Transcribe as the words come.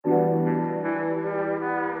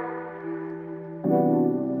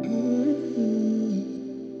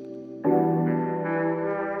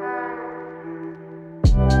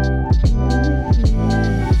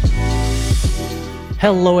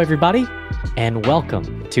Hello, everybody, and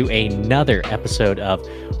welcome to another episode of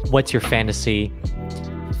What's Your Fantasy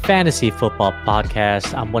Football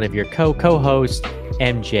Podcast. I'm one of your co-hosts,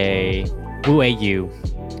 MJ Wu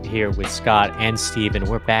here with Scott and Steve, and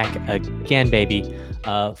we're back again, baby,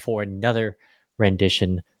 for another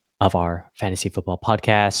rendition of our fantasy football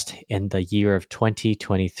podcast in the year of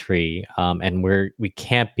 2023. And we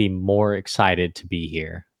can't be more excited to be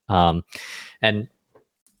here. And to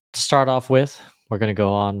start off with, we're going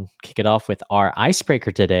to kick it off with our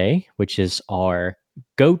icebreaker today, which is our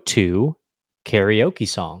go-to karaoke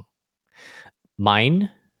song.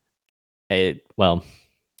 Mine,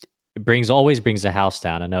 always brings the house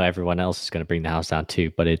down. I know everyone else is going to bring the house down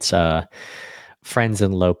too, but it's Friends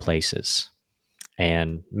in Low Places.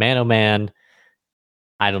 And man, oh man,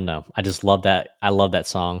 I don't know. I just love that. I love that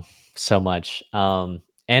song so much. And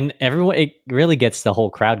everyone, it really gets the whole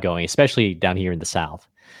crowd going, especially down here in the South.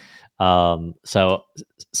 So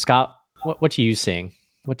Scott, what do you sing?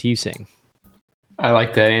 What do you sing? I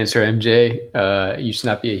like that answer, MJ. Used to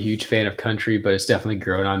not be a huge fan of country, but it's definitely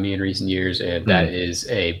grown on me in recent years, and that is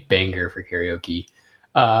a banger for karaoke.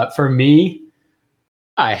 For me,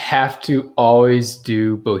 I have to always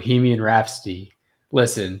do Bohemian Rhapsody.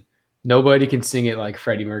 Listen, nobody can sing it like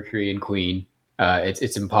Freddie Mercury and Queen.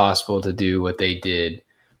 It's impossible to do what they did,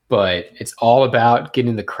 but it's all about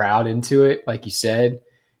getting the crowd into it, like you said,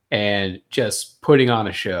 and just putting on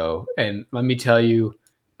a show. And let me tell you,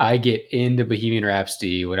 I get into Bohemian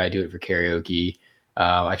Rhapsody when I do it for karaoke.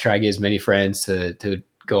 I try to get as many friends to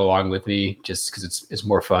go along with me just because it's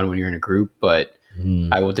more fun when you're in a group, but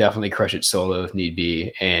I will definitely crush it solo if need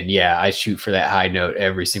be. And yeah, I shoot for that high note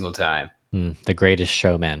every single time. The greatest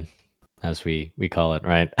showman, as we call it,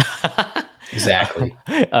 right? Exactly.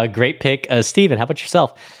 Great pick. Steven, how about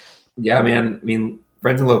yourself? Yeah, man. I mean,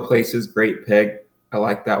 Friends in Low Places, great pick. I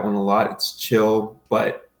like that one a lot. It's chill,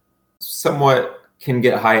 but somewhat can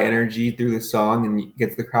get high energy through the song and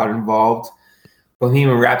gets the crowd involved.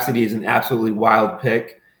 Bohemian Rhapsody is an absolutely wild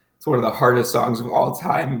pick. It's one of the hardest songs of all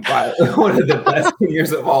time, by one of the best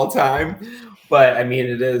singers of all time. But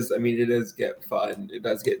it does get fun. It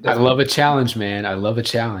does get. I love a challenge, man. I love a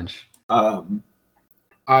challenge. I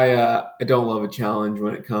don't love a challenge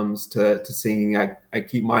when it comes to singing. I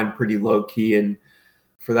keep mine pretty low key, and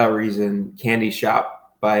for that reason, Candy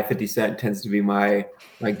Shop by 50 Cent tends to be my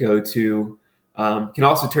go-to. Can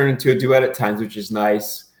also turn into a duet at times, which is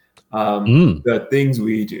nice. The things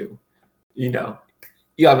we do, y'all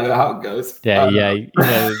know how it goes. Yeah,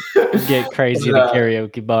 get crazy in the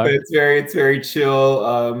karaoke bar. It's very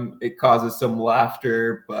chill. It causes some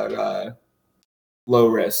laughter, but low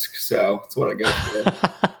risk. So that's what I go for.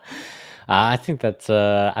 I think that's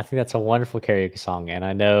a wonderful karaoke song, and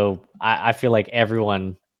I know I feel like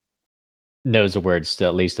everyone knows the words to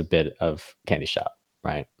at least a bit of Candy Shop,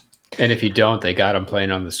 right? And if you don't, they got them playing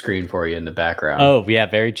on the screen for you in the background. Oh yeah,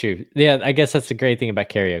 very true. Yeah, I guess that's the great thing about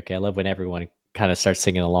karaoke. I love when everyone kind of starts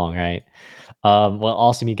singing along, right? Well,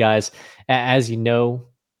 awesome, you guys. As you know,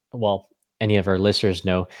 well, any of our listeners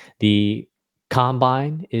know, the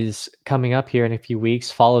Combine is coming up here in a few weeks,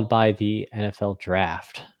 followed by the NFL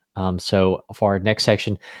Draft. So for our next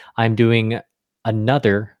section, I'm doing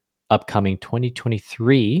another upcoming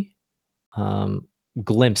 2023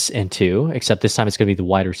 glimpse into, except this time it's going to be the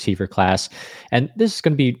wide receiver class. And this is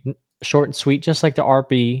going to be short and sweet, just like the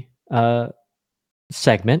RB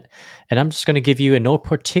segment. And I'm just going to give you in no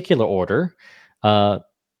particular order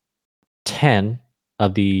 10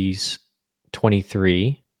 of these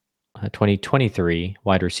 2023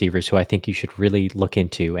 wide receivers who I think you should really look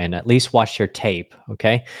into and at least watch their tape.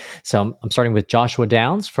 Okay. So I'm starting with Joshua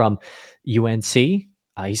Downs from UNC.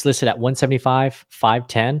 He's listed at 175,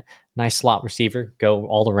 5'10". Nice slot receiver, go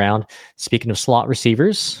all around. Speaking of slot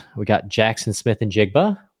receivers, we got Jackson Smith and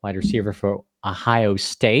Jigba, wide receiver for Ohio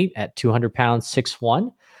State at 200 pounds,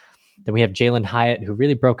 6'1". Then we have Jalen Hyatt, who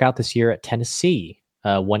really broke out this year at Tennessee,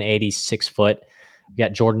 180, 6 foot. We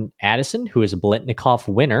got Jordan Addison, who is a Biletnikoff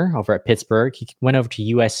winner over at Pittsburgh. He went over to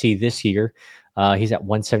USC this year. He's at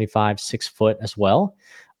 175, 6 foot as well.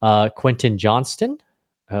 Quentin Johnston,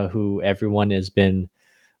 who everyone has been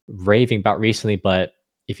raving about recently, but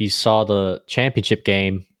if you saw the championship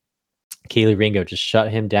game, Keely Ringo just shut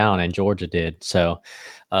him down, and Georgia did. So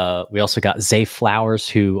we also got Zay Flowers,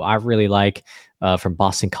 who I really like, from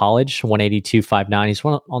Boston College, 182, 5'9". He's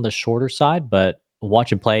one on the shorter side, but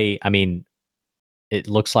watch him play. I mean, it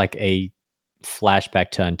looks like a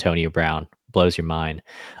flashback to Antonio Brown. Blows your mind.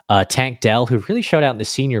 Tank Dell, who really showed out in the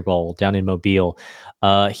Senior Bowl down in Mobile.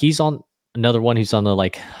 He's on another one who's on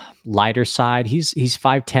the lighter side. He's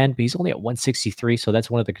 5'10", but he's only at 163, so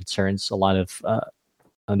that's one of the concerns a lot of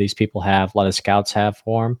these people have, a lot of scouts have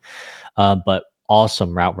for him. But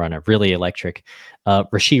awesome route runner, really electric.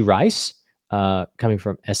 Rashee Rice, coming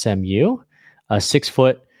from SMU, 6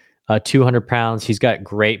 foot, 200 pounds. He's got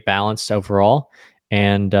great balance overall.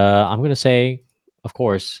 And I'm going to say, of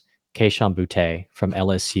course, Keishon Butte from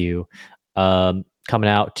LSU, coming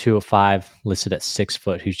out 205, listed at 6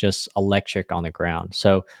 foot, who's just electric on the ground.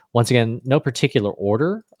 So once again, no particular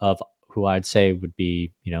order of who I'd say would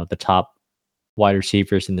be, the top wide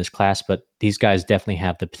receivers in this class, but these guys definitely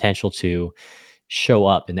have the potential to show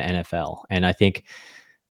up in the NFL. And I think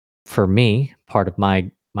for me, part of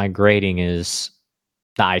my grading is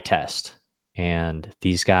the eye test. And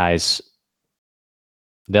these guys,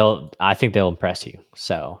 I think they'll impress you.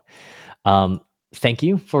 So thank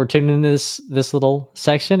you for tuning in this little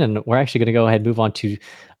section. And we're actually going to go ahead and move on to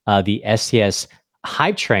the STS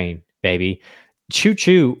hype train, baby. Choo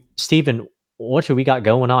choo, Steven, what do we got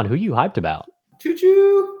going on? Who you hyped about? Choo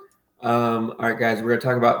choo. All right, guys, we're going to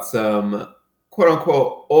talk about some quote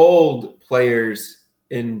unquote old players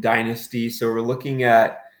in Dynasty. So we're looking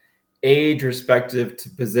at age respective to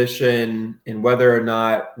position and whether or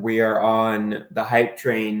not we are on the hype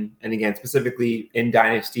train. And again, specifically in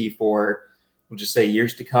Dynasty for, we'll just say,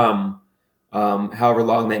 years to come, however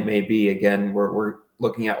long that may be. Again, we're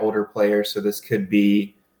looking at older players. So this could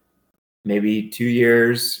be maybe 2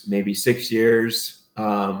 years, maybe 6 years.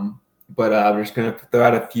 But I'm just going to throw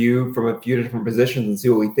out a few from a few different positions and see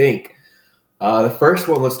what we think. The first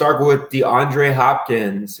one, let's start with DeAndre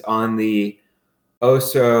Hopkins on the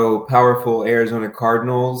powerful Arizona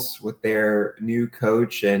Cardinals with their new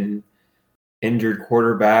coach and injured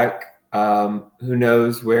quarterback. Who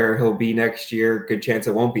knows where he'll be next year? Good chance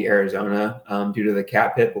it won't be Arizona due to the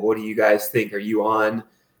cap hit. But what do you guys think? Are you on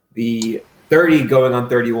the 30 going on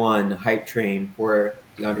 31 hype train for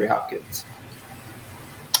DeAndre Hopkins?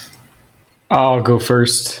 I'll go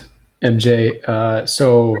first, MJ.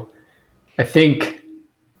 So I think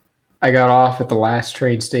I got off at the last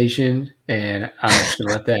train station, and I'm just going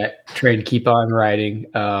to let that train keep on riding.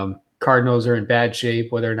 Cardinals are in bad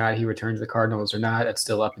shape. Whether or not he returns the Cardinals or not, that's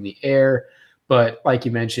still up in the air. But like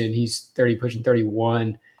you mentioned, he's 30, pushing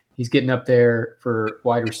 31. He's getting up there for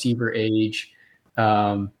wide receiver age.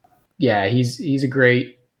 He's a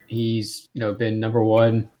great. He's been number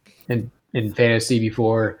one in fantasy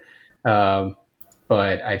before. But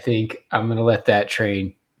I think I'm going to let that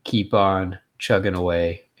train keep on chugging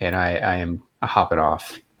away, and I am hopping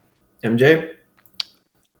off. MJ?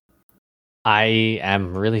 I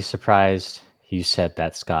am really surprised you said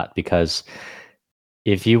that, Scott, because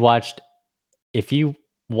if you watched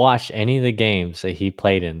any of the games that he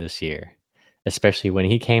played in this year, especially when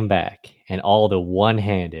he came back and all the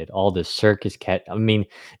one-handed, all the circus catch, I mean,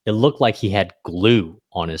 it looked like he had glue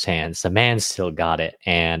on his hands. The man still got it.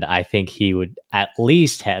 And I think he would at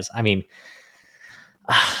least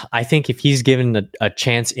I think if he's given a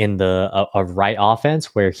chance in a right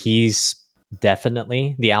offense where he's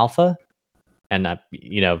definitely the alpha and,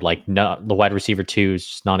 the wide receiver 2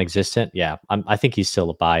 is non-existent. Yeah, I think he's still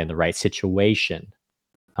a buy in the right situation.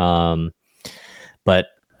 But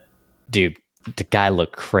dude, the guy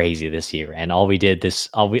looked crazy this year, and I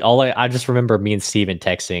just remember me and Steven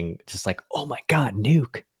texting, just like, oh my god,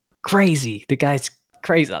 Nuke, crazy! The guy's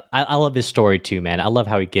crazy. I love his story too, man. I love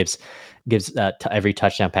how he gives every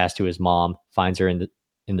touchdown pass to his mom, finds her in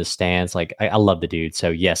the stands. Like, I love the dude. So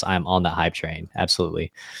yes, I'm on the hype train.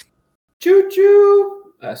 Absolutely. Choo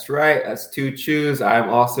choo. That's right. That's 2 choos. I'm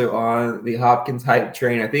also on the Hopkins hype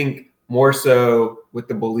train. I think more so with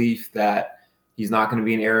the belief that he's not going to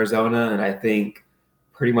be in Arizona, and I think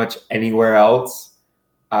pretty much anywhere else,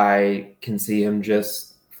 I can see him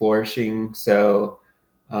just flourishing. So,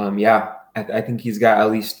 I think he's got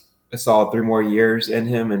at least a solid 3 more years in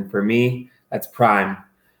him, and for me, that's prime.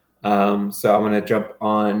 So I'm going to jump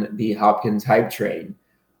on the Hopkins hype train.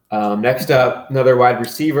 Next up, another wide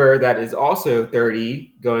receiver that is also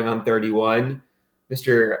 30, going on 31.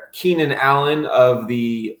 Mr. Keenan Allen of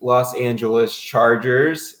the Los Angeles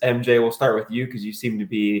Chargers. MJ, we'll start with you because you seem to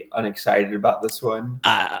be unexcited about this one.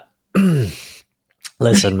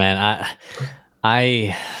 Listen, man,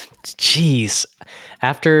 geez.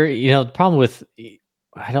 After, the problem with,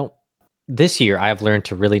 this year I've learned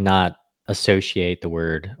to really not associate the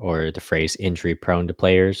word or the phrase injury prone to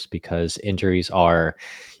players, because injuries are,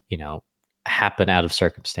 happen out of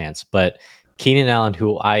circumstance. But Keenan Allen,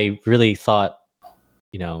 who I really thought,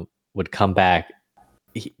 would come back.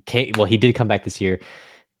 He did come back this year.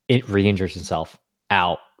 It re-injures himself,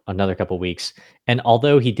 out another couple weeks. And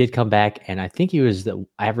although he did come back, and I think he was the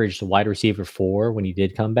average wide receiver 4 when he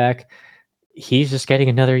did come back, he's just getting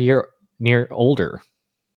another year older.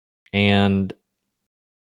 And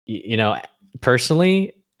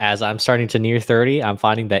Personally, as I'm starting to near 30, I'm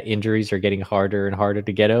finding that injuries are getting harder and harder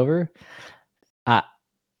to get over.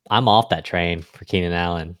 I'm off that train for Keenan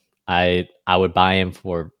Allen. I would buy him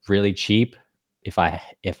for really cheap if I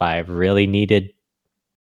really needed,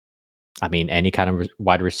 any kind of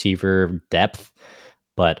wide receiver depth,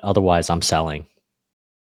 but otherwise I'm selling.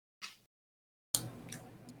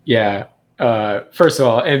 Yeah. First of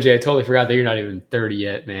all, MJ, I totally forgot that you're not even 30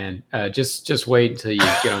 yet, man. Just wait until you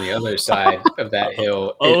get on the other side of that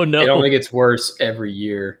hill. No. It only gets worse every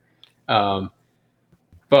year.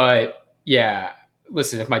 But yeah,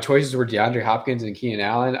 listen, if my choices were DeAndre Hopkins and Keenan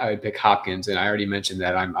Allen, I would pick Hopkins. And I already mentioned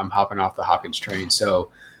that I'm hopping off the Hopkins train.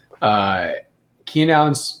 So Keenan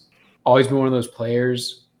Allen's always been one of those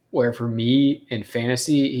players where for me in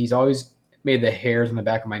fantasy, he's always made the hairs on the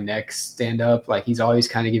back of my neck stand up. Like he's always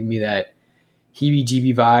kind of given me that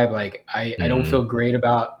heebie-jeebie vibe. Like I don't feel great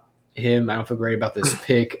about him. I don't feel great about this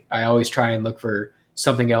pick. I always try and look for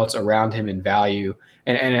something else around him in value.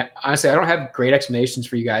 And honestly, I don't have great explanations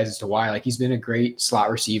for you guys as to why. Like he's been a great slot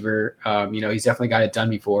receiver. He's definitely got it done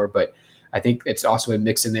before, but I think it's also been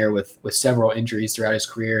mixed in there with several injuries throughout his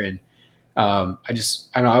career. And I don't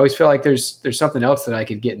know. I always feel like there's something else that I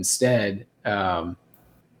could get instead. So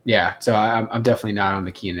I'm definitely not on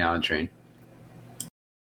the Keenan Allen train.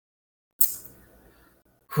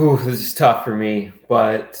 Whew, this is tough for me,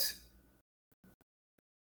 but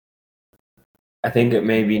I think it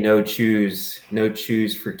may be no choose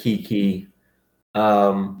for Kiki.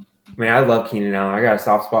 I love Keenan Allen. I got a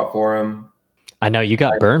soft spot for him. I know you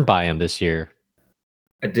got burned by him this year.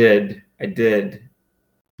 I did.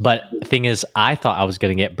 But the thing is, I thought I was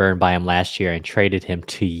going to get burned by him last year and traded him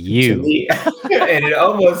to you. To me. And it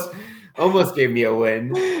almost gave me a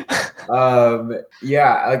win. Like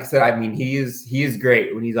I said, he is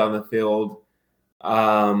great when he's on the field.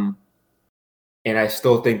 And I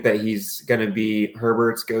still think that he's going to be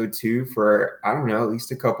Herbert's go-to for, I don't know, at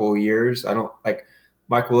least a couple of years. I don't like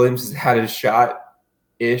Mike Williams has had his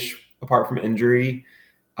shot-ish apart from injury.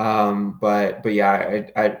 But yeah,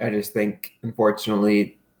 I just think,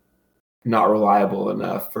 unfortunately, not reliable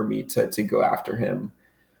enough for me to go after him.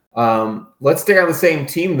 Let's stay on the same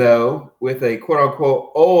team, though, with a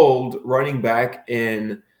quote-unquote old running back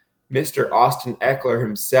in Mr. Austin Eckler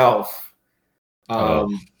himself.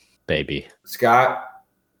 Baby. Scott,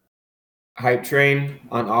 hype train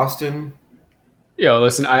on Austin?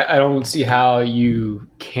 Listen, I don't see how you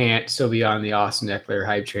can't still be on the Austin Eckler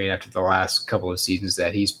hype train after the last couple of seasons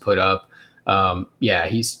that he's put up.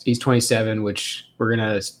 He's 27, which we're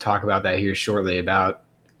going to talk about that here shortly about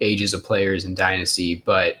ages of players in Dynasty.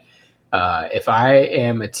 But if I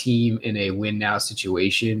am a team in a win now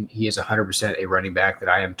situation, he is 100% a running back that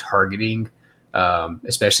I am targeting,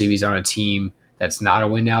 especially if he's on a team that's not a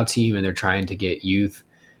win now team and they're trying to get youth.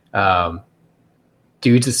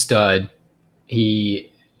 Dude's a stud.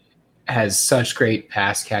 He has such great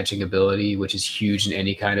pass catching ability, which is huge in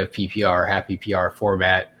any kind of PPR, half PPR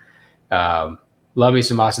format. Love me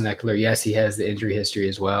some Austin Eckler. Yes, he has the injury history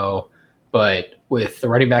as well, but with the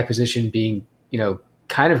running back position being,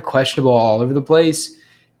 kind of questionable all over the place,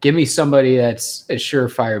 give me somebody that's a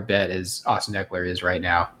surefire bet as Austin Eckler is right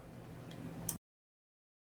now.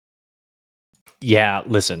 Yeah,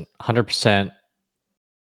 listen, 100%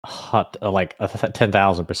 hot, like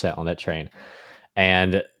 10,000% on that train.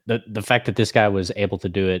 And the fact that this guy was able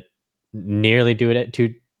to nearly do it at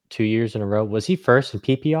two years in a row. Was he first in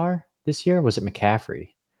PPR this year? Or was it McCaffrey?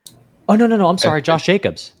 Oh, no. I'm sorry. Josh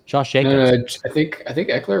Jacobs. No, I think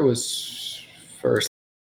Eckler was first.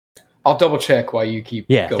 I'll double check while you keep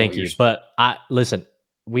going. Thank you. But listen,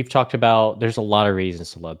 we've talked about, there's a lot of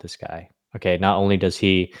reasons to love this guy. Okay. Not only does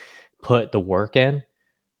he put the work in,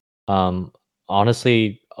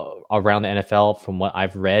 honestly, around the NFL, from what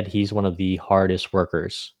I've read, he's one of the hardest working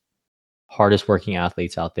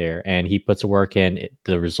athletes out there, and he puts the work in.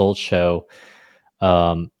 The results show,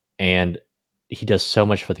 and he does so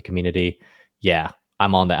much for the community. Yeah,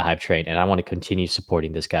 I'm on that hype train, and I want to continue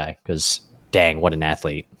supporting this guy because, dang, what an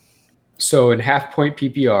athlete. So in half point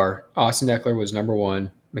PPR, Austin Eckler was number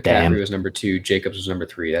 1, McCaffrey was number 2, Jacobs was number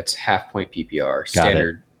 3. That's half point PPR,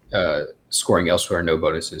 standard scoring elsewhere, no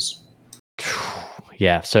bonuses.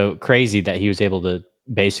 Yeah, so crazy that he was able to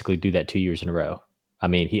basically do that 2 years in a row. I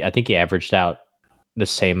think he averaged out the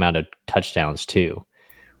same amount of touchdowns too,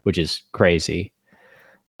 which is crazy.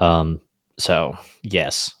 So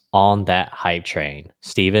yes, on that hype train.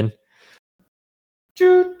 Steven?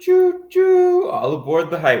 Choo, choo, choo. All aboard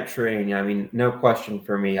the hype train. No question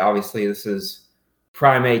for me. Obviously, this is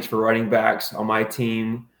prime age for running backs on my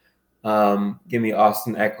team. Give me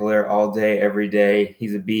Austin Eckler all day, every day.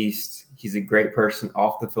 He's a beast. he's a great person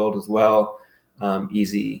off the field as well.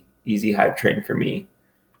 Easy hype train for me.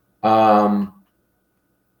 Another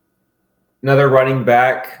running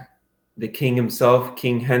back, the king himself,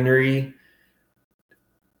 King Henry,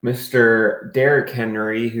 Mr. Derrick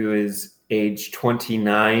Henry, who is age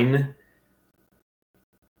 29.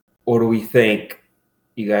 What do we think?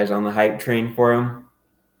 You guys on the hype train for him?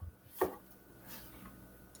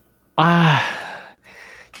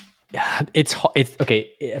 It's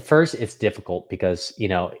okay. At first, it's difficult because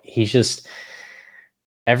he's just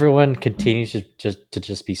everyone continues to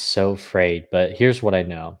just be so afraid. But here's what I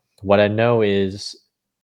know. What I know is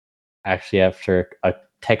actually after a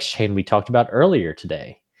text chain we talked about earlier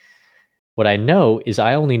today. What I know is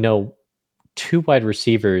I only know 2 wide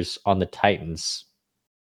receivers on the Titans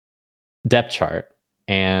depth chart,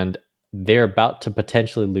 and they're about to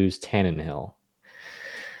potentially lose Tannehill.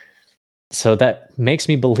 So that makes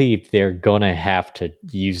me believe they're going to have to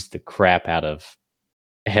use the crap out of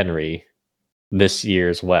Henry this year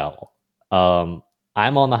as well.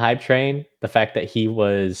 I'm on the hype train. The fact that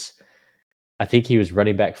I think he was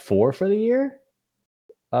running back 4 for the year.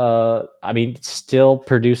 I mean, still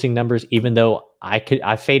producing numbers, even though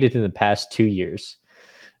I faded in the past 2 years,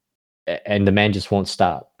 and the man just won't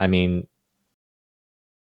stop. I mean,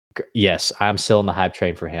 yes, I'm still on the hype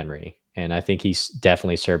train for Henry, and I think he's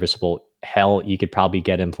definitely serviceable. Hell, you could probably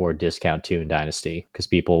get him for a discount too in Dynasty because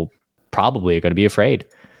people probably are going to be afraid.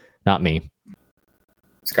 Not me.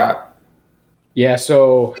 Scott? Yeah,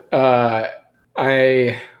 so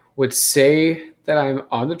I would say that I'm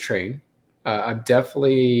on the train. I'm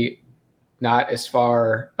definitely not as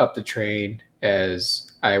far up the train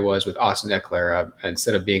as I was with Austin Eckler.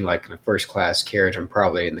 Instead of being like in a first-class carriage, I'm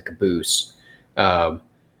probably in the caboose.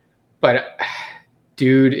 But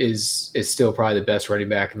dude is still probably the best running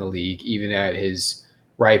back in the league, even at his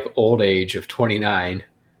ripe old age of 29,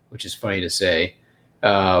 which is funny to say.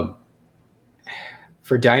 For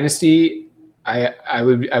Dynasty, I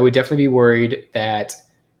would definitely be worried that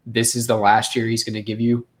this is the last year he's going to give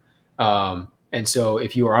you. And so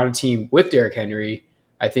if you are on a team with Derrick Henry,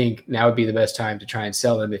 I think now would be the best time to try and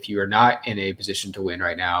sell him if you are not in a position to win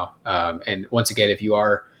right now. And once again, if you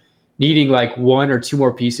are needing like 1 or 2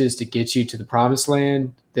 more pieces to get you to the promised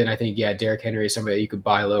land, then I think, yeah, Derrick Henry is somebody that you could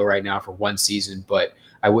buy low right now for 1 season, but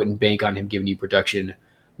I wouldn't bank on him giving you production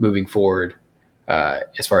moving forward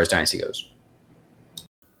as far as Dynasty goes.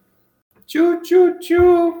 Choo, choo,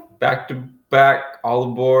 choo. Back to back, all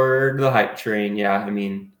aboard the hype train. Yeah, I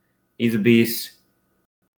mean, he's a beast.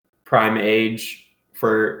 Prime age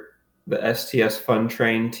for the STS Fun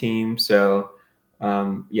Train team. So,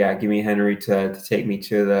 yeah, give me Henry to take me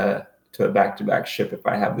to a back-to-back ship if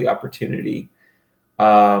I have the opportunity.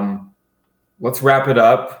 Let's wrap it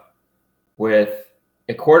up with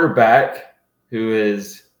a quarterback who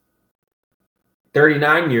is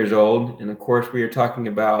 39 years old. And, of course, we are talking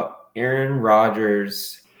about Aaron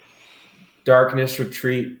Rodgers, darkness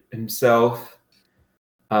retreat himself.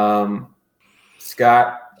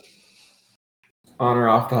 Scott, on or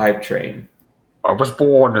off the hype train? I was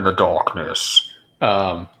born in the darkness.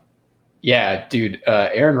 Yeah, dude,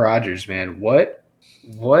 Aaron Rodgers, man, what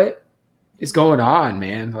is going on,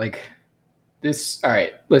 man? Like this. All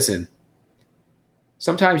right, listen.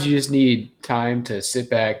 Sometimes you just need time to sit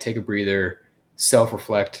back, take a breather,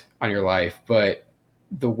 self-reflect on your life. But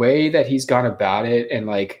the way that he's gone about it, and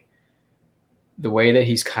like the way that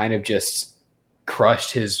he's kind of just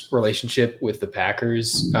crushed his relationship with the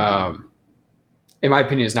Packers, in my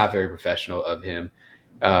opinion, is not very professional of him.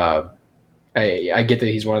 I get that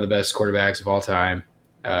he's one of the best quarterbacks of all time.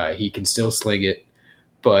 He can still sling it,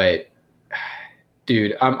 but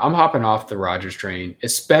dude, I'm hopping off the Rodgers train,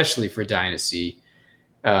 especially for Dynasty.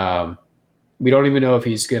 We don't even know if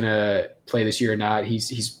he's gonna play this year or not.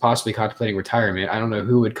 He's possibly contemplating retirement. I don't know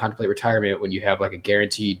who would contemplate retirement when you have like a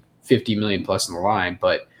guaranteed $50 million plus in the line,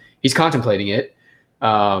 but he's contemplating it.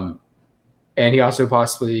 And he also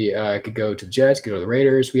possibly could go to the Jets, could go to the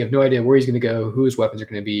Raiders. We have no idea where he's going to go, who his weapons are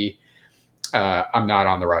going to be. I'm not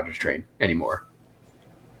on the Rodgers train anymore.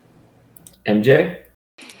 MJ?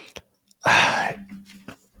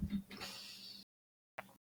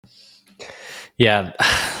 Yeah,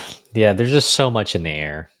 there's just so much in the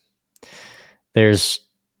air.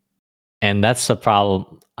 And that's the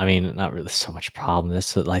problem. I mean, not really so much problem.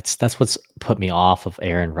 That's what's put me off of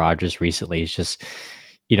Aaron Rodgers recently. It's just,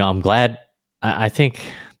 I'm glad. I think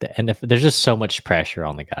the NFL, there's just so much pressure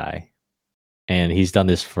on the guy, and he's done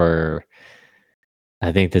this for,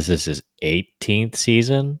 I think this is his 18th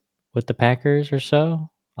season with the Packers or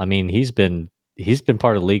so. I mean, he's been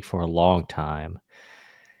part of the league for a long time,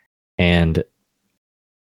 and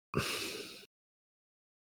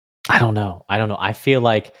I don't know. I feel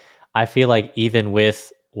like even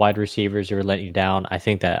with wide receivers who are letting you down, I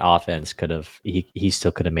think that offense could have he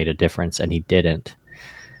still could have made a difference, and he didn't.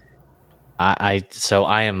 So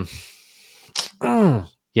I am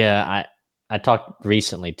yeah, I talked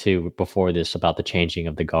recently too before this about the changing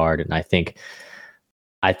of the guard, and I think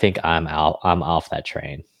I'm out. I'm off that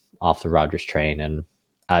train, off the Rodgers train, and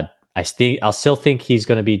I'll still think he's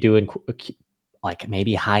going to be doing like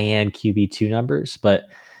maybe high end QB2 numbers, but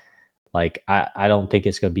like I don't think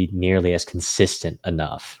it's going to be nearly as consistent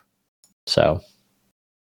enough. So,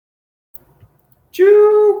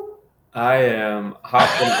 Choo! I am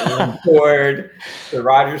hopping on board the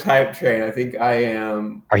Rodgers hype train. I think I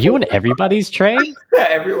am. are you on everybody's train?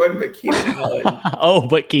 Everyone but Keenan Allen. Oh,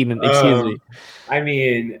 but Keenan, excuse me. I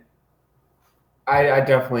mean, I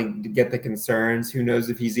definitely get the concerns. Who knows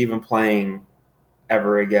if he's even playing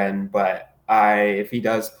ever again? But if he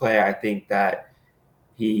does play, I think that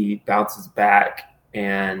he bounces back,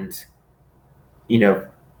 and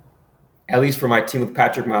at least for my team with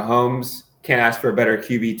Patrick Mahomes, can't ask for a better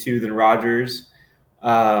QB2 than Rodgers.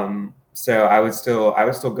 So I would still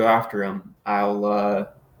go after him.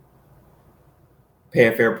 I'll pay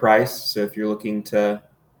a fair price. So if you're looking to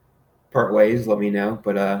part ways, let me know.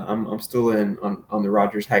 But I'm still in on the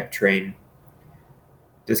Rodgers hype train.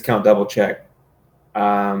 Discount double check.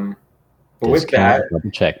 But with that,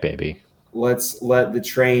 double check, baby. Let's let the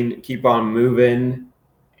train keep on moving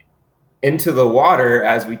into the water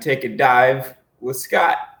as we take a dive with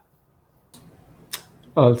Scott.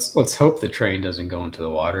 Well, let's hope the train doesn't go into the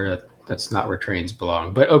water. That's not where trains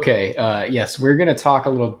belong. But okay, yes, we're going to talk a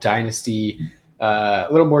little dynasty, a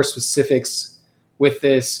little more specifics with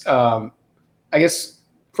this. I guess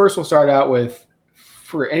first we'll start out with,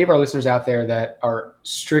 for any of our listeners out there that are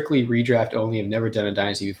strictly redraft only, have never done a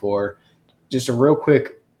dynasty before, just a real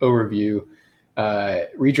quick overview.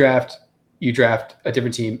 Redraft, you draft a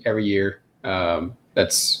different team every year.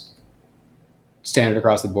 That's standard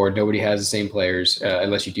across the board. Nobody has the same players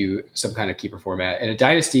unless you do some kind of keeper format. In a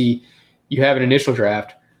dynasty, you have an initial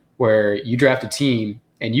draft where you draft a team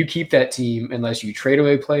and you keep that team unless you trade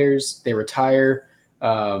away players, they retire,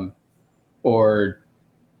 or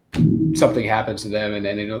something happens to them and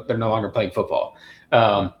then they're no longer playing football.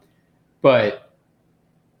 But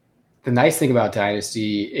the nice thing about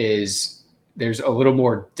dynasty is there's a little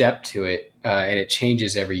more depth to it, and it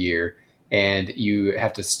changes every year. And you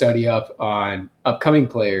have to study up on upcoming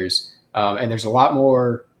players. And there's a lot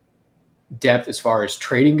more depth as far as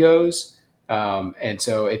trading goes. And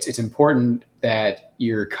so it's important that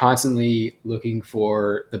you're constantly looking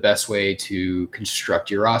for the best way to construct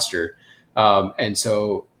your roster. And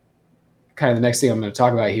so kind of the next thing I'm going to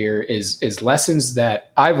talk about here is lessons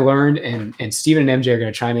that I've learned, and Steven and MJ are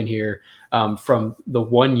going to chime in here from the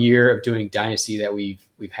 1 year of doing dynasty that we've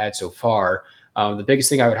had so far. The biggest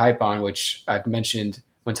thing I would hype on, which I've mentioned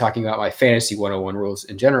when talking about my fantasy 101 rules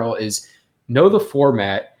in general, is know the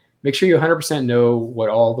format. Make sure you 100% know what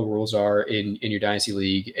all the rules are in your dynasty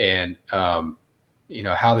league, and how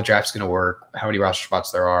the draft's going to work, how many roster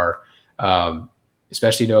spots there are.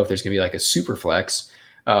 Especially know if there's going to be like a super flex.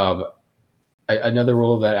 Another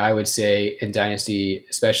rule that I would say in dynasty,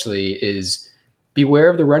 especially, is beware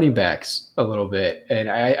of the running backs a little bit, and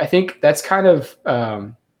I think that's kind of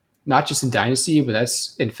not just in dynasty, but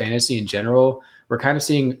that's in fantasy in general. We're kind of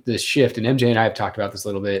seeing this shift, and MJ and I have talked about this a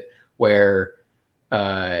little bit, where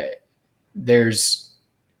there's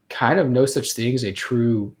kind of no such thing as a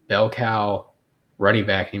true bell cow running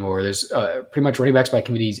back anymore. There's pretty much running backs by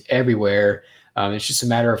committees everywhere. It's just a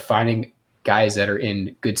matter of finding guys that are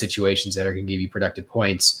in good situations that are going to give you productive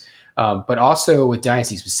points. But also with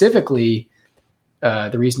dynasty specifically,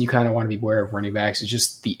 the reason you kind of want to be aware of running backs is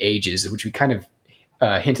just the ages, which we kind of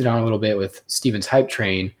hinted on a little bit with Steven's hype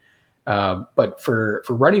train. But for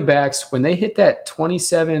running backs, when they hit that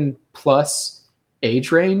 27 plus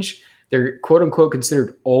age range, they're quote unquote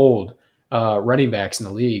considered old running backs in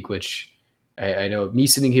the league, which I know me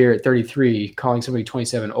sitting here at 33, calling somebody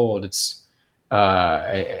 27 old, it's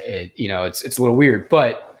a little weird.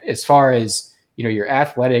 But as far as, your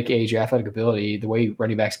athletic age, your athletic ability, the way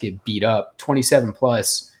running backs get beat up, 27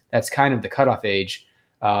 plus, that's kind of the cutoff age.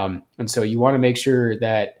 And so you want to make sure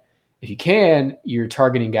that if you can, you're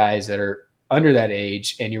targeting guys that are under that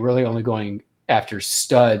age, and you're really only going after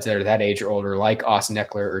studs that are that age or older, like Austin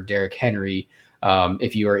Eckler or Derrick Henry.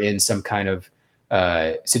 If you are in some kind of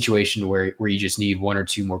situation where you just need one or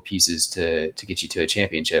two more pieces to get you to a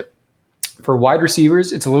championship. For wide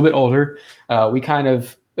receivers, it's a little bit older. We kind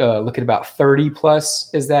of look at about 30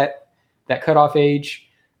 plus as that cutoff age.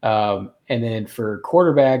 And then for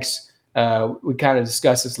quarterbacks, we kind of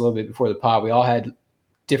discussed this a little bit before the pod. We all had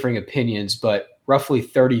differing opinions, but roughly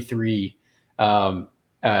 33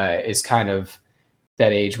 is kind of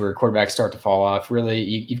that age where quarterbacks start to fall off. Really,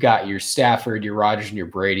 you've got your Stafford, your Rodgers, and your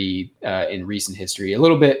Brady in recent history. A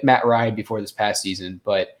little bit Matt Ryan before this past season,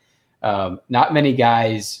 but not many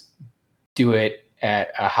guys do it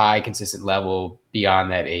at a high, consistent level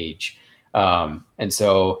beyond that age. And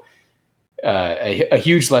so a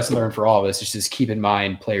huge lesson learned for all of us is just keep in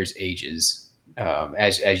mind players' ages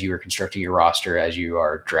as you are constructing your roster, as you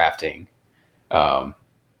are drafting.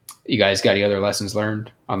 You guys got any other lessons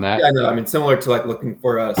learned on that? Yeah, no, I mean, similar to like looking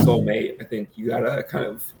for a soulmate, I think you gotta kind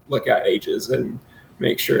of look at ages and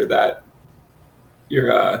make sure that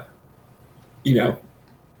you're,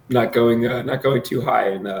 not going too high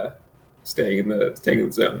and staying in the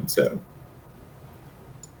zone. So.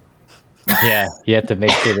 Yeah, you have to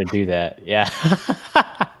make sure to do that. Yeah.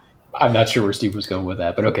 I'm not sure where Steve was going with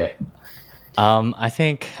that, but okay. I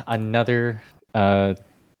think another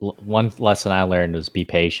one lesson I learned was be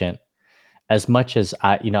patient. As much as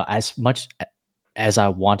I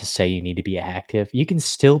want to say you need to be active, you can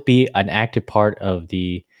still be an active part of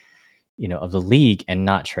the league and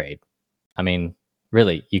not trade. I mean,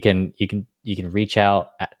 really, you can reach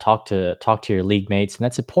out, talk to your league mates, and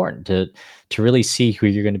that's important to really see who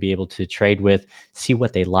you're going to be able to trade with, see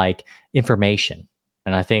what they like, information.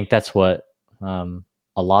 And I think that's what a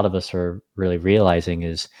lot of us are really realizing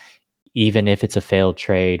is even if it's a failed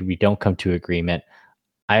trade, we don't come to agreement.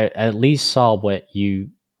 I at least saw what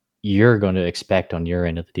you're going to expect on your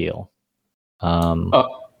end of the deal. 100%,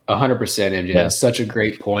 MJ. Yeah. That's such a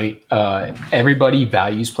great point. Everybody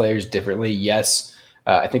values players differently. Yes,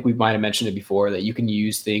 I think we might have mentioned it before that you can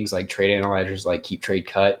use things like trade analyzers like keep trade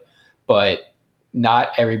cut, but not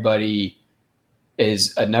everybody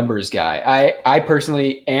is a numbers guy. I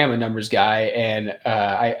personally am a numbers guy, and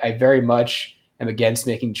I very much am against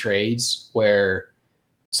making trades where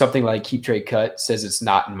something like keep trade cut says it's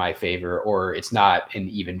not in my favor or it's not an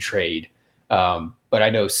even trade. But I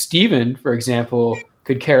know Steven, for example,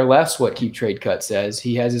 could care less what keep trade cut says.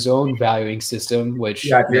 He has his own valuing system, which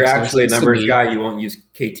if you're actually a numbers guy, you won't use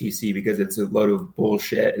KTC because it's a load of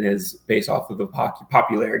bullshit and is based off of a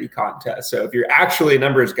popularity contest. So if you're actually a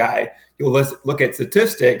numbers guy, you'll look at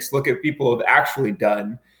statistics, look at people who have actually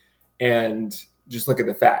done, and just look at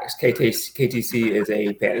the facts. KTC is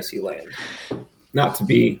a fantasy land. Not to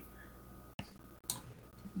be.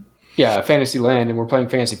 Yeah, fantasy land, and we're playing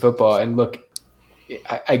fantasy football. And look,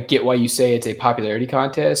 I get why you say it's a popularity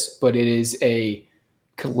contest, but it is a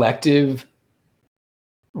collective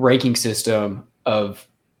ranking system of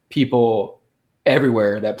people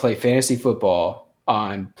everywhere that play fantasy football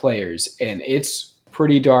on players. And it's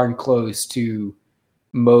pretty darn close to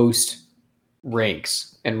most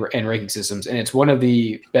ranks and ranking systems. And it's one of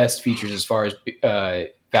the best features as far as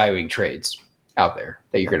valuing trades out there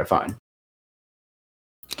that you're going to find.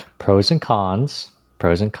 Pros and cons.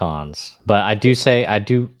 But I do say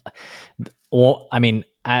well, I mean,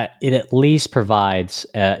 it at least provides,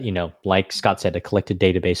 like Scott said, a collected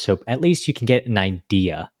database. So at least you can get an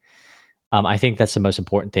idea. I think that's the most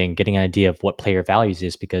important thing, getting an idea of what player values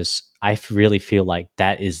is, because I really feel like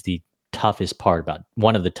that is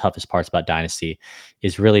one of the toughest parts about Dynasty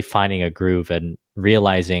is really finding a groove and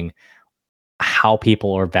realizing how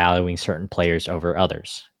people are valuing certain players over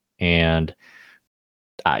others. And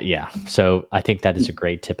so I think that is a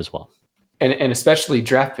great tip as well. And especially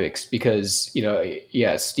draft picks, because,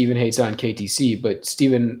 Steven hates on KTC, but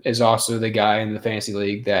Steven is also the guy in the fantasy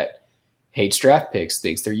league that hates draft picks,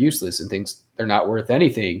 thinks they're useless and thinks they're not worth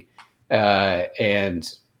anything. And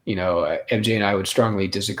MJ and I would strongly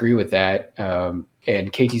disagree with that.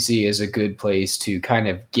 And KTC is a good place to kind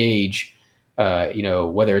of gauge,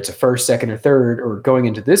 whether it's a first, second, or third, or going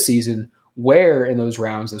into this season, where in those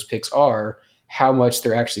rounds those picks are, how much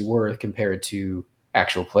they're actually worth compared to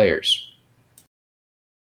actual players.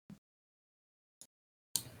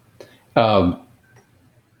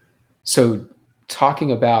 So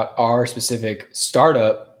talking about our specific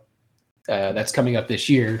startup that's coming up this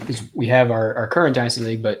year, because we have our current Dynasty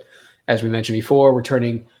League, but as we mentioned before, we're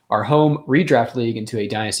turning our home redraft league into a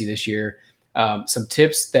Dynasty this year. Some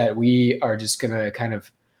tips that we are just going to kind of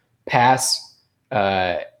pass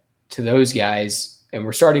to those guys, and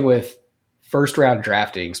we're starting with first round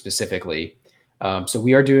drafting specifically. So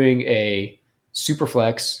we are doing a super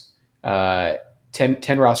flex, 10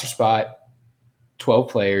 roster spot, 12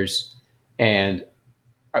 players. And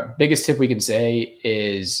our biggest tip we can say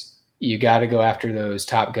is you got to go after those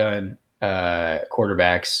Top Gun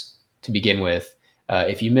quarterbacks to begin with.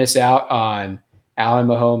 If you miss out on Allen,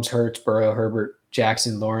 Mahomes, Hurts, Burrow, Herbert,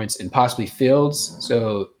 Jackson, Lawrence, and possibly Fields,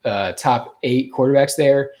 so top 8 quarterbacks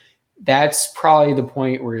there, that's probably the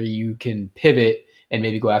point where you can pivot and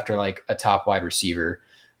maybe go after like a top wide receiver,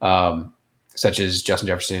 such as Justin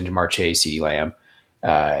Jefferson, Jamar Chase, CeeDee Lamb.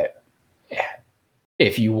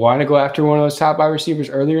 If you want to go after one of those top wide receivers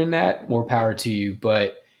earlier in that, more power to you.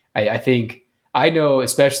 But I think I know,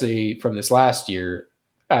 especially from this last year,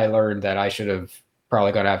 I learned that I should have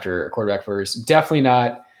probably gone after a quarterback first. Definitely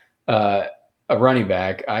not a running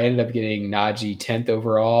back. I ended up getting Najee 10th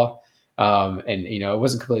overall. And, it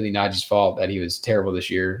wasn't completely Najee's fault that he was terrible this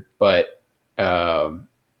year. But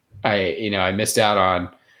I missed out on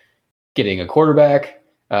getting a quarterback.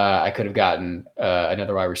 I could have gotten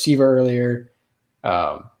another wide receiver earlier.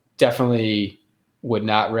 Definitely would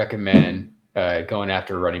not recommend going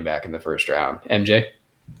after a running back in the first round. MJ?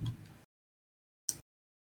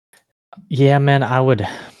 Yeah, man, I would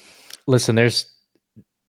listen.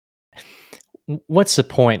 What's the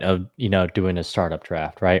point of doing a startup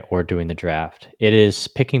draft, right, or doing the draft? It is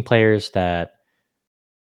picking players that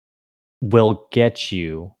will get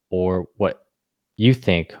you, or what you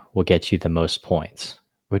think will get you the most points,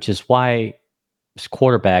 which is why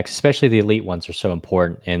quarterbacks, especially the elite ones, are so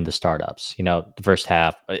important in the startups. The first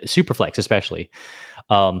half, super flex especially.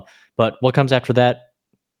 But what comes after that?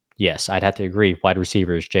 Yes, I'd have to agree. Wide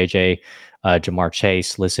receivers, JJ, Jamar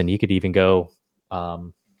Chase. Listen, you could even go.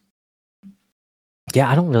 Yeah,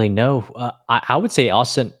 I don't really know. I would say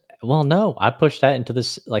Austin. Well, no, I pushed that into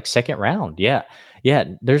this like second round. Yeah.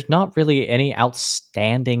 There's not really any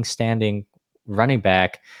standing running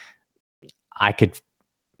back I could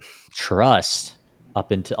trust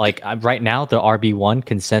up into right now the RB1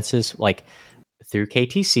 consensus like through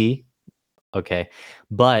KTC. Okay,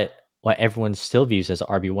 but what everyone still views as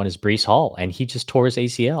RB1 is Breece Hall, and he just tore his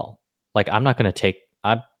ACL. Like I'm not going to take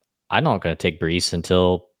Breece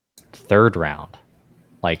until third round.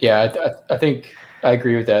 Yeah, I think I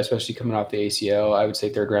agree with that, especially coming off the ACL. I would say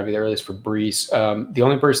third round be the earliest for Breece. The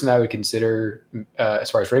only person I would consider,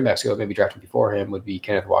 as far as running backs go, maybe drafting before him would be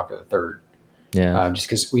Kenneth Walker the third. Yeah, just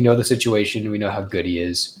because we know the situation, we know how good he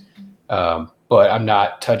is. But I'm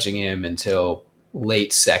not touching him until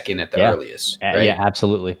late second at the earliest. Right? Yeah,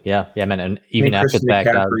 absolutely. Yeah, man. And even after Christian the fact,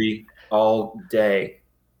 McCaffrey all day.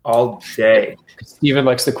 Steven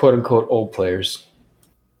likes the quote unquote old players.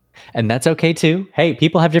 And that's okay too. Hey,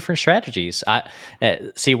 people have different strategies. I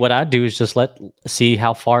see what I do is just see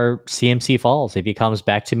how far CMC falls. If he comes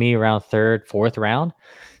back to me around third, fourth round,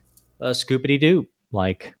 scoopity doo.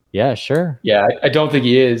 Like, yeah, sure. Yeah, I don't think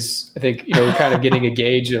he is. I think we're kind of getting a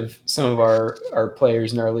gauge of some of our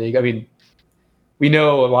players in our league. I mean, we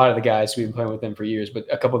know a lot of the guys, we've been playing with them for years, but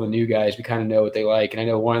a couple of the new guys, we kind of know what they like. And I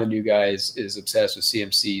know one of the new guys is obsessed with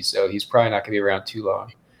CMC, so he's probably not going to be around too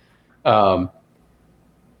long.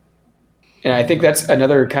 And I think that's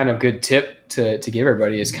another kind of good tip to give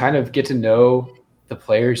everybody is kind of get to know the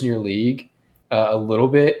players in your league a little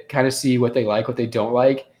bit, kind of see what they like, what they don't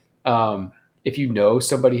like. If you know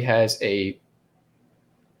somebody has a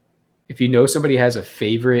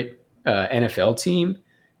favorite NFL team,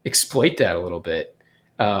 exploit that a little bit.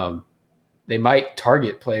 They might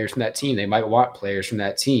target players from that team. They might want players from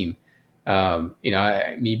that team.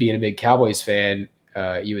 Me being a big Cowboys fan,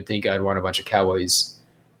 you would think I'd want a bunch of Cowboys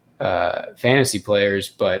fantasy players,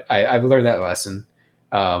 but I've learned that lesson.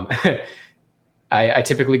 I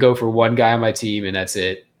typically go for one guy on my team and that's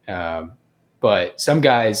it. But some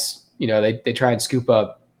guys, they try and scoop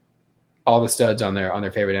up all the studs on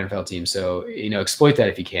their favorite NFL team. So, exploit that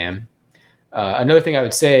if you can. Another thing I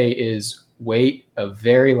would say is wait a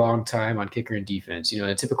very long time on kicker and defense. In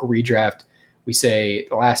a typical redraft, we say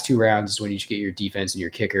the last 2 rounds is when you should get your defense and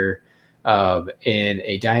your kicker. In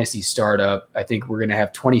a dynasty startup, I think we're going to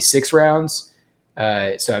have 26 rounds.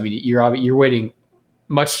 So, I mean, you're waiting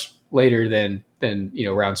much later than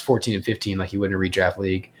rounds 14 and 15, like you would in a redraft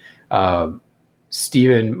league.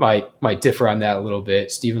 Steven might differ on that a little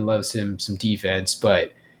bit. Steven loves him some defense,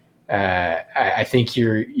 but I think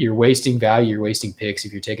you're wasting value, you're wasting picks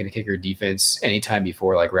if you're taking a kicker defense anytime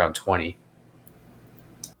before like round 20.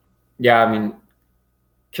 Yeah, I mean,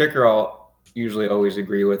 kicker I'll usually always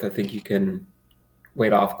agree with. I think you can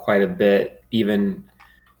wait off quite a bit, even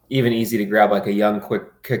easy to grab like a young,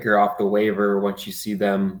 quick kicker off the waiver once you see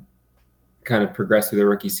them kind of progress through the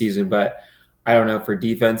rookie season. But I don't know, for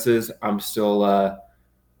defenses, I'm still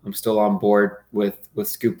on board with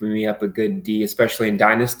scooping me up a good D, especially in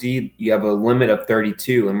Dynasty. You have a limit of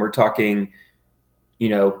 32, and we're talking, you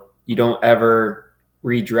don't ever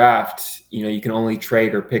redraft. You can only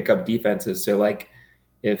trade or pick up defenses. So like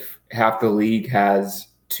if half the league has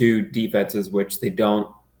 2 defenses, which they don't,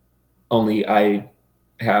 only I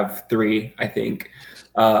have 3, I think.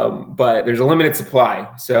 But there's a limited supply.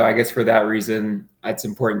 So I guess for that reason, it's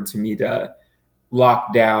important to me to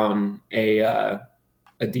lock down a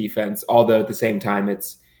defense. Although at the same time,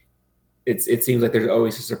 it seems like there's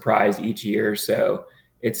always a surprise each year, so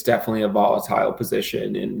it's definitely a volatile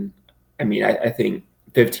position. And I mean, I think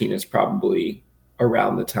 15 is probably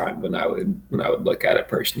around the time when I would look at it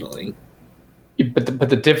personally. But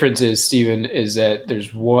the difference is, Steven, is that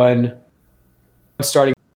there's one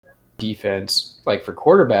starting defense, like for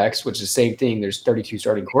quarterbacks, which is the same thing. There's 32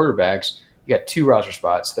 starting quarterbacks. You got 2 roster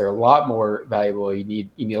spots. They're a lot more valuable. You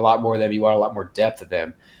need a lot more of them. You want a lot more depth of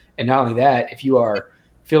them. And not only that, if you are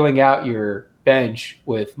filling out your bench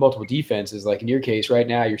with multiple defenses, like in your case right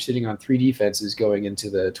now, you're sitting on 3 defenses going into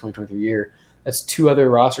the 2023 year. That's 2 other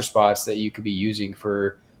roster spots that you could be using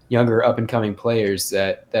for younger up and coming players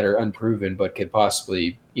that are unproven but could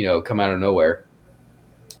possibly, come out of nowhere.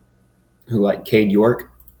 Who, like Cade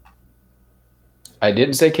York? I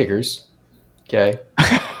didn't say kickers. Okay.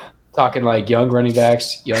 Talking like young running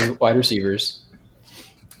backs, young wide receivers.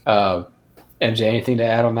 MJ, anything to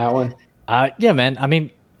add on that one? Yeah, man. I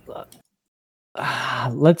mean,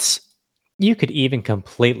 you could even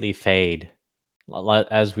completely fade,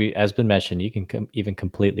 as been mentioned, you can even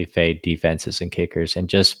completely fade defenses and kickers and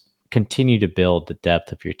just continue to build the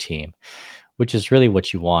depth of your team, which is really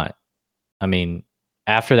what you want. I mean,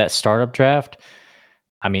 after that startup draft,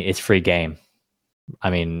 I mean, it's free game. I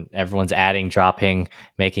mean, everyone's adding, dropping,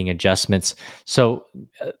 making adjustments. So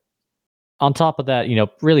on top of that,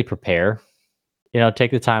 really prepare.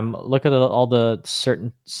 Take the time, look at all the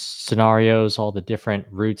certain scenarios, all the different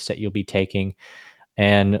routes that you'll be taking,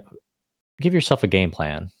 and give yourself a game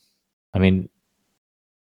plan. I mean,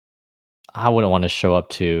 I wouldn't want to show up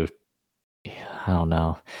to, I don't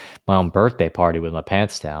know, my own birthday party with my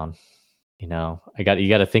pants down. You got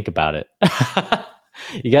to think about it.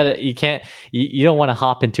 You don't want to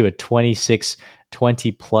hop into a 20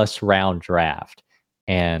 plus round draft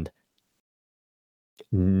and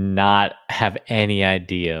not have any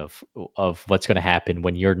idea of what's going to happen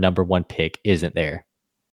when your number 1 pick isn't there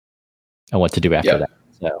and what to do after that.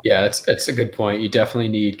 So. Yeah, that's a good point. You definitely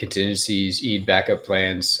need contingencies, you need backup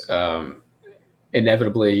plans.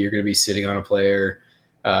 Inevitably, you're going to be sitting on a player.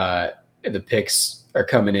 The picks are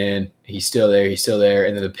coming in. He's still there.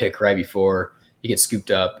 And then the pick right before you get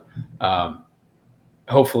scooped up.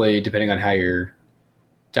 Hopefully, depending on how your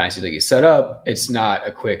dynasty league is set up, it's not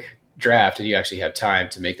a quick draft and you actually have time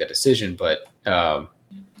to make that decision. But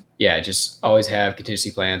just always have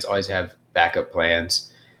contingency plans, always have backup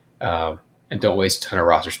plans, and don't waste a ton of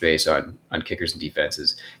roster space on kickers and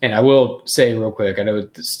defenses. And I will say real quick, I know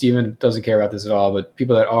Steven doesn't care about this at all, but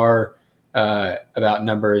people that are about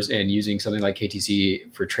numbers and using something like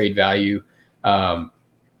KTC for trade value,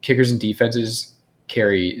 kickers and defenses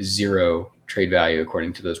carry 0 trade value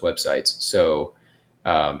according to those websites. So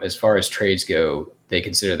as far as trades go, they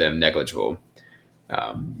consider them negligible.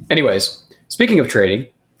 Anyways, speaking of trading,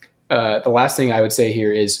 the last thing I would say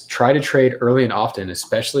here is try to trade early and often,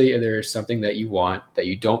 especially if there's something that you want that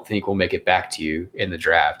you don't think will make it back to you in the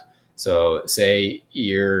draft. So say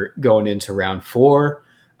you're going into round 4,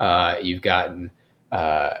 you've gotten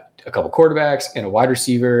a couple quarterbacks and a wide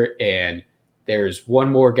receiver, and there's one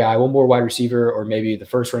more wide receiver, or maybe the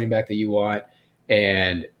first running back that you want,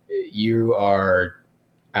 and you are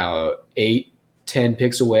 8, 10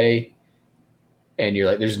 picks away, and you're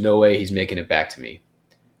like, there's no way he's making it back to me.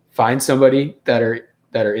 Find somebody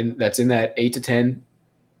that's in that 8 to 10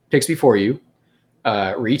 picks before you.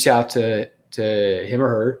 Reach out to him or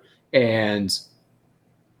her and,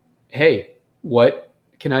 hey, what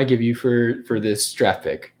can I give you for this draft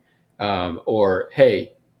pick? Or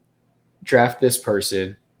hey, draft this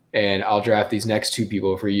person and I'll draft these next 2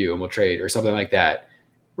 people for you and we'll trade, or something like that.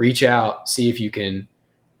 Reach out, see if you can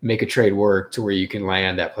make a trade work to where you can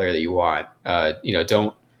land that player that you want.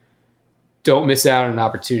 Don't miss out on an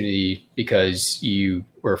opportunity because you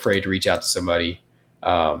were afraid to reach out to somebody.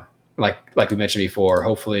 Like we mentioned before,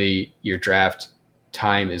 hopefully your draft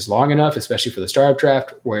time is long enough, especially for the startup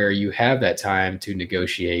draft, where you have that time to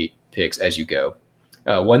negotiate picks as you go.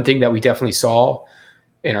 One thing that we definitely saw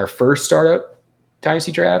in our first startup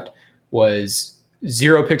dynasty draft was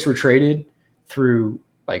 0 picks were traded through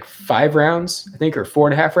like 5 rounds, I think, or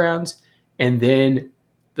 4.5 rounds. And then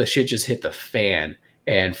the shit just hit the fan.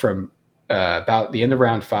 And from about the end of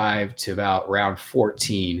round 5 to about round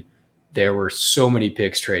 14, there were so many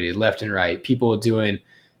picks traded left and right. People doing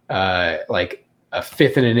like a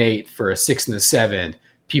 5th and an 8th for a 6th and a 7th.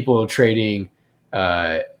 People trading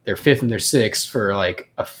their 5th and their 6th for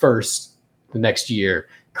like a 1st the next year.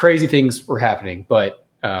 Crazy things were happening. But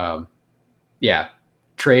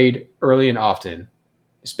trade early and often,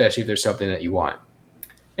 especially if there's something that you want.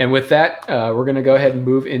 And with that, we're going to go ahead and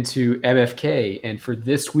move into MFK. And for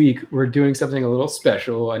this week, we're doing something a little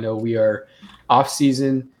special. I know we are off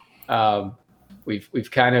season. We've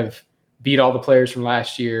kind of beat all the players from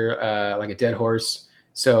last year like a dead horse.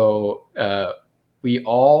 So we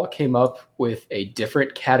all came up with a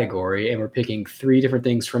different category, and we're picking 3 different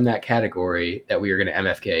things from that category that we are going to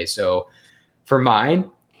MFK. So for mine,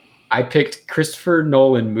 I picked Christopher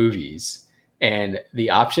Nolan movies, and the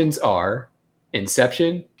options are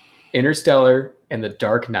Inception, Interstellar, and The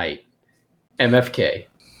Dark Knight. MFK.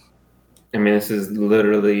 I mean, this is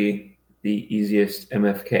literally the easiest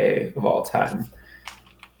MFK of all time.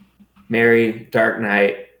 Mary, Dark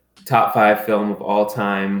Knight, top 5 film of all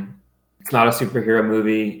time. It's not a superhero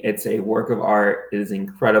movie. It's a work of art. It is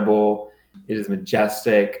incredible. It is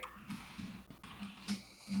majestic.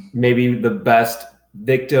 Maybe the best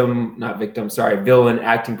villain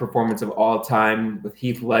acting performance of all time with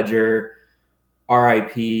Heath Ledger,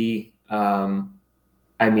 R.I.P.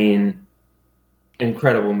 I mean,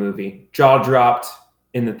 incredible movie. Jaw dropped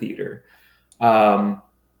in the theater.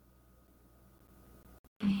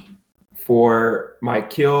 For my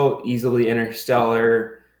kill, easily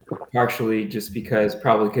Interstellar, partially just because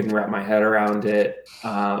probably couldn't wrap my head around it,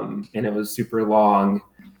 and it was super long.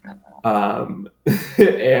 And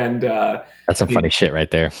that's some funny shit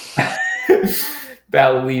right there.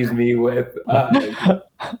 That leaves me with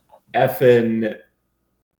effing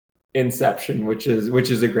Inception, which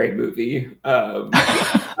is a great movie.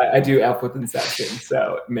 I do F with Inception,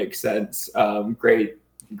 so it makes sense. Great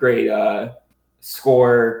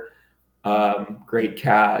score, great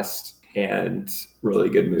cast, and really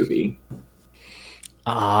good movie.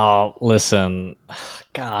 Oh, listen,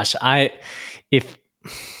 gosh, if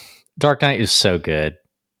Dark Knight is so good.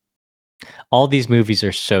 All these movies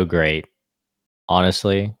are so great.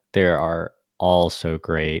 Honestly, they are all so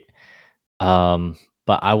great.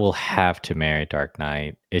 But I will have to marry Dark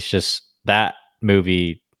Knight. It's just that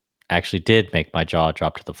movie actually did make my jaw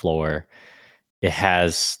drop to the floor. It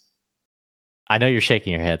has. I know you're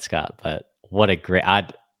shaking your head, Scott, but what a great.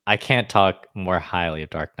 I can't talk more highly of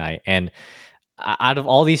Dark Knight. And out of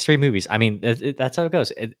all these 3 movies, I mean, that's how it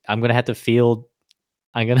goes. I'm gonna have to field.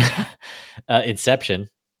 I'm gonna Inception.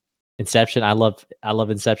 I love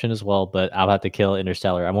Inception as well, but I'll have to kill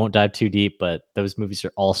Interstellar. I won't dive too deep, but those movies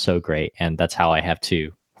are all so great, and that's how I have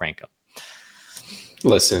to rank them.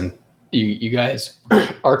 Listen, you guys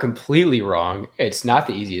are completely wrong. It's not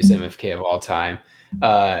the easiest MFK of all time.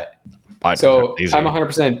 So I'm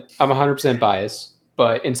 100% biased,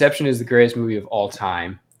 but Inception is the greatest movie of all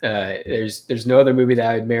time. There's no other movie that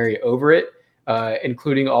I would marry over it,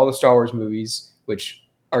 including all the Star Wars movies, which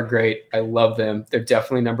are great. I love them. They're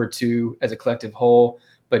definitely number 2 as a collective whole,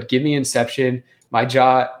 but give me Inception. My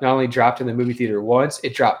jaw not only dropped in the movie theater once,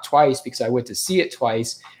 it dropped twice because I went to see it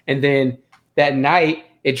twice. And then that night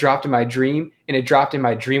it dropped in my dream, and it dropped in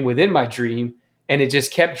my dream within my dream. And it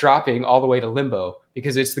just kept dropping all the way to limbo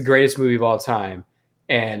because it's the greatest movie of all time.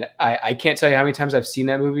 And I can't tell you how many times I've seen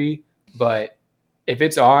that movie, but if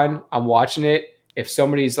it's on, I'm watching it. If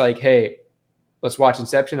somebody's like, hey, let's watch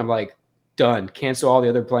Inception, I'm like, done. Cancel all the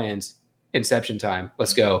other plans. Inception time.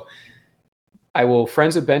 Let's go. I will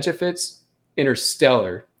friends with benefits.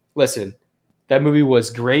 Interstellar. Listen, that movie was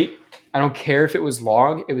great. I don't care if it was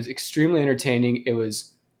long. It was extremely entertaining. It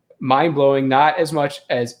was mind-blowing, not as much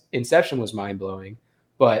as Inception was mind-blowing,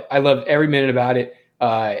 but I loved every minute about it.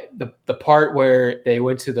 The part where they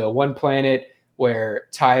went to the one planet where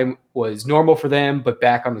time was normal for them, but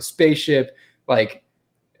back on the spaceship, like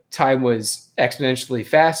time was exponentially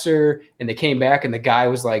faster, and they came back and the guy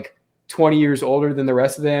was like 20 years older than the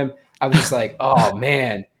rest of them. I was just like, oh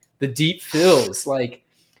man, the deep feels like,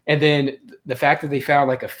 and then the fact that they found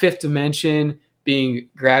like a 5th dimension being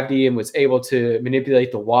gravity and was able to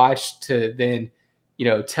manipulate the watch to then,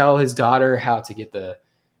 tell his daughter how to get the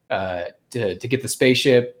to get the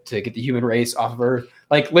spaceship, to get the human race off of Earth.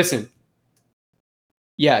 Like, listen,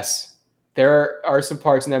 yes, there are some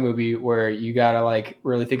parts in that movie where you gotta like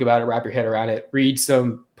really think about it, wrap your head around it, read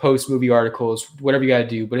some post-movie articles, whatever you gotta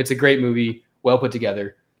do. But it's a great movie, well put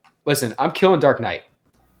together. Listen, I'm killing Dark Knight.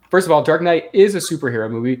 First of all, Dark Knight is a superhero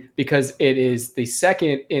movie because it is the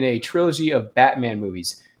second in a trilogy of Batman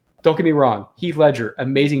movies. Don't get me wrong, Heath Ledger,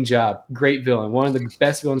 amazing job, great villain, one of the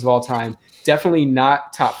best villains of all time. Definitely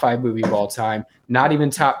not top 5 movie of all time, not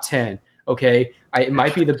even top 10. Okay, it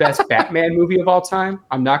might be the best Batman movie of all time.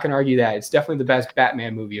 I'm not going to argue that. It's definitely the best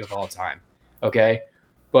Batman movie of all time. Okay,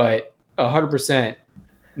 but 100%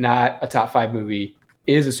 not a top 5 movie,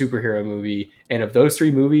 is a superhero movie. And of those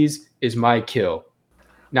 3 movies is my kill.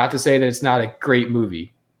 Not to say that it's not a great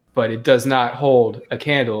movie, but it does not hold a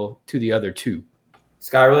candle to the other 2.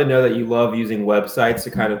 Scott, I really know that you love using websites to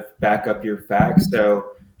kind of back up your facts.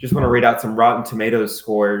 So just want to read out some Rotten Tomatoes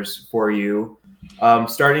scores for you.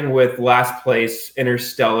 Starting with last place,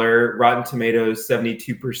 Interstellar, Rotten Tomatoes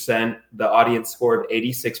 72%, the audience score of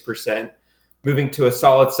 86%. Moving to a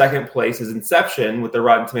solid second place is Inception with a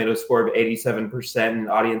Rotten Tomatoes score of 87% and an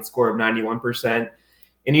audience score of 91%.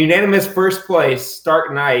 In unanimous first place,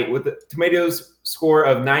 Dark Knight with a Tomatoes score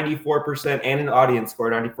of 94% and an audience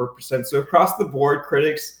score of 94%. So across the board,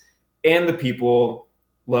 critics and the people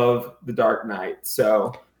love The Dark Knight.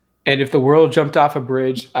 So, and if the world jumped off a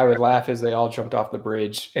bridge, I would laugh as they all jumped off the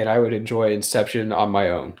bridge, and I would enjoy Inception on my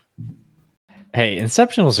own. Hey,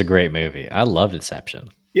 Inception was a great movie. I loved Inception.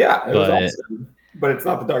 Yeah, it was awesome. But it's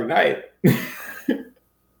not The Dark Knight.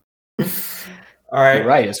 All right. You're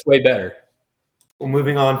right. It's way better. Well,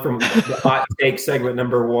 moving on from the hot take segment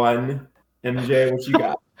number 1. MJ, what you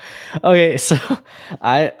got? Okay, so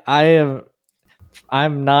I'm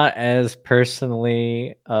not as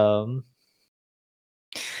personally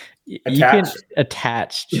you can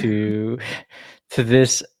attach to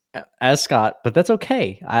this as Scott, but that's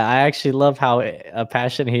okay. I actually love how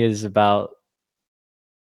passionate he is about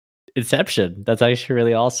Inception. That's actually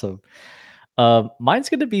really awesome. Mine's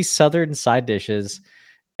going to be Southern side dishes,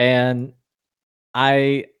 and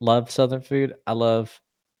I love Southern food.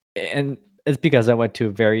 And it's because I went to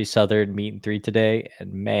a very Southern meat and 3 today,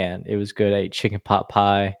 and man, it was good. I ate chicken pot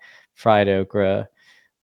pie, fried okra,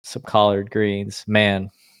 some collard greens, man.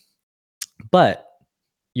 But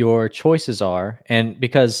your choices are, and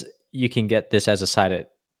because you can get this as a side at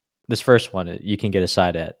this first one, you can get a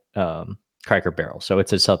side at Cracker Barrel, so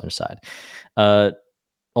it's a Southern side.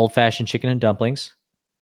 Old fashioned chicken and dumplings,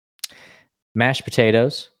 mashed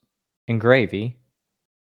potatoes and gravy,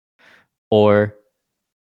 or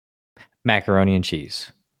macaroni and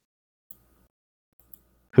cheese.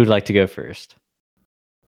 Who'd like to go first?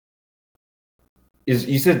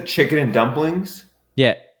 You said chicken and dumplings?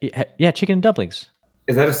 Yeah, chicken and dumplings.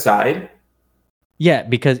 Is that a side? Yeah,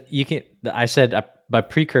 because you can. I said my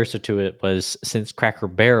precursor to it was, since Cracker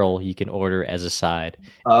Barrel you can order as a side.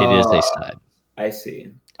 It is a side. I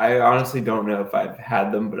see. I honestly don't know if I've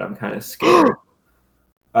had them, but I'm kind of scared.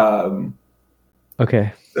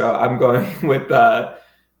 Okay. So I'm going with a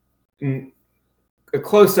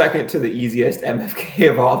close second to the easiest MFK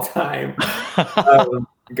of all time.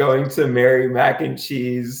 Going to marry mac and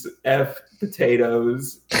cheese, F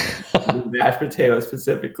potatoes, mashed potatoes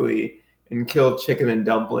specifically, and kill chicken and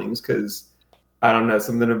dumplings, because I don't know,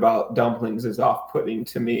 something about dumplings is off-putting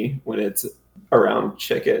to me when it's around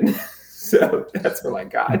chicken. So that's what I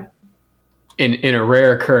got. In a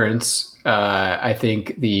rare occurrence, I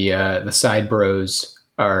think the side bros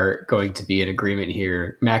are going to be in agreement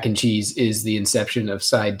here. Mac and cheese is the inception of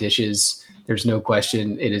side dishes. There's no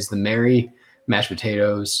question. It is the Mary, mashed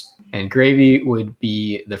potatoes, and gravy would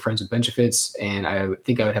be the Friends with Benefits, and I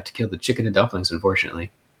think I would have to kill the chicken and dumplings,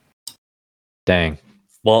 unfortunately. Dang.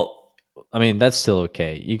 Well, I mean, that's still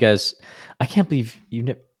okay. You guys, I can't believe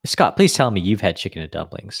Scott, please tell me you've had chicken and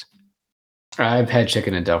dumplings. I've had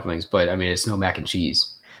chicken and dumplings, but I mean, it's no mac and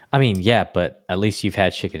cheese. I mean, yeah, but at least you've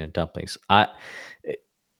had chicken and dumplings.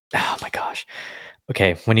 Oh my gosh.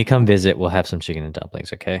 Okay, when you come visit, we'll have some chicken and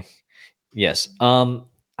dumplings, okay? Yes.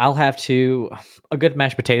 I'll have a good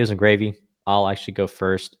mashed potatoes and gravy. I'll actually go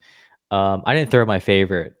first. I didn't throw my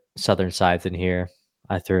favorite Southern sides in here.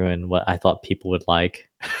 I threw in what I thought people would like.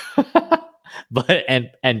 But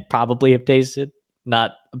and probably have tasted.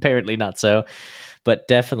 Apparently not so. But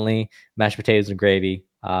definitely mashed potatoes and gravy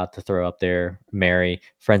to throw up there. Mary,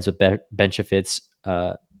 Friends with Benefits,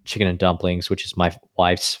 chicken and dumplings, which is my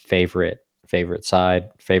wife's favorite side,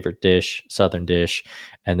 favorite dish, Southern dish.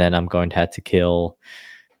 And then I'm going to have to kill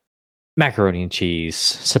macaroni and cheese,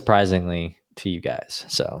 surprisingly to you guys.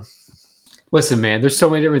 So listen, man, there's so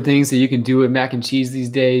many different things that you can do with mac and cheese these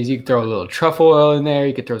days. You can throw a little truffle oil in there.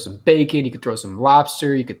 You could throw some bacon. You could throw some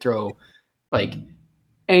lobster. You could throw like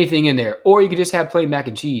anything in there, or you could just have plain mac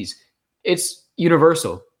and cheese. It's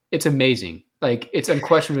universal. It's amazing. Like, it's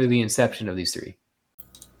unquestionably the inception of these three.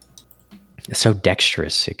 It's so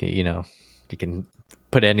dexterous. You can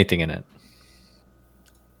put anything in it.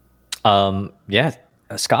 Yeah,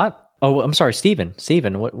 Scott. Oh, I'm sorry, Steven.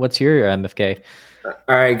 What's your MFK? All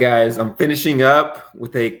right, guys. I'm finishing up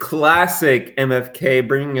with a classic MFK,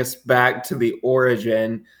 bringing us back to the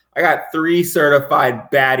origin. I got 3 certified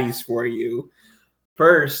baddies for you.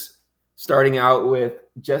 First, starting out with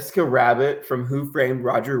Jessica Rabbit from Who Framed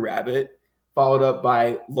Roger Rabbit, followed up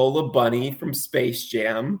by Lola Bunny from Space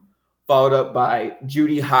Jam, followed up by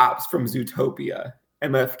Judy Hopps from Zootopia,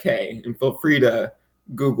 MFK. And feel free to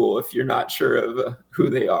Google if you're not sure of who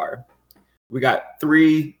they are. We got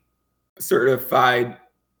 3 certified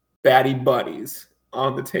batty bunnies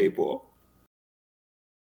on the table.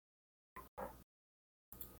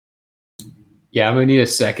 Yeah, I'm gonna need a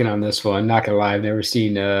second on this one. Not gonna lie, I've never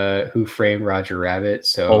seen Who Framed Roger Rabbit.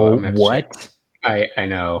 So I'm what? I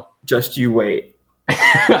know. Just you wait.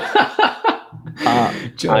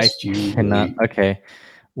 Just you cannot. wait. Okay.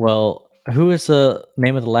 Well, who is the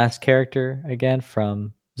name of the last character again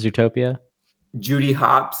from Zootopia? Judy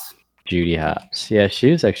Hopps. Judy Hopps. Yeah,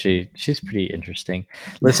 she's pretty interesting.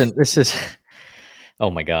 Listen, this is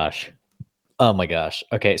oh my gosh. Oh my gosh.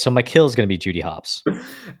 Okay, so my kill is gonna be Judy Hopps.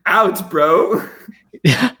 Ouch, bro.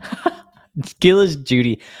 Kill is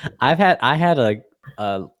Judy. I had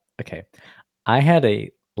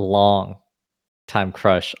a long time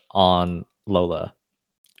crush on Lola.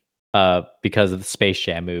 Because of the Space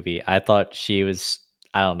Jam movie. I thought she was,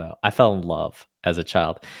 I don't know, I fell in love as a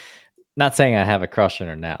child. Not saying I have a crush on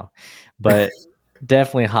her now, but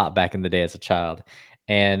definitely hot back in the day as a child.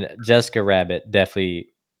 And Jessica Rabbit,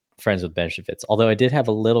 definitely friends with benefits. Although I did have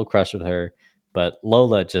a little crush with her, but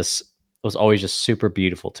Lola just was always just super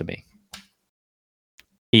beautiful to me.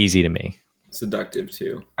 Easy to me. Seductive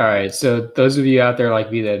too. All right, so those of you out there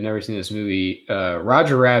like me that have never seen this movie,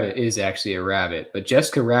 Roger Rabbit is actually a rabbit, but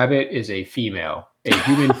Jessica Rabbit is a female, a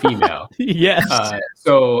human female. Yes.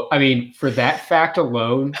 So I mean, for that fact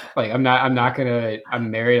alone, like I'm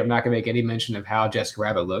married. I'm not gonna make any mention of how Jessica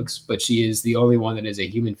Rabbit looks, but she is the only one that is a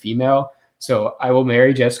human female. So I will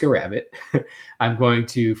marry Jessica Rabbit. I'm going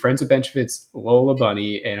to Friends with Benefits Lola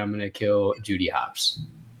Bunny, and I'm going to kill Judy Hopps.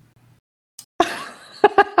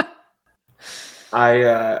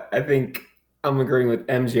 I think I'm agreeing with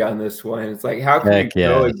MJ on this one. It's like, how can you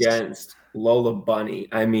go against Lola Bunny?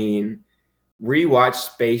 I mean, rewatch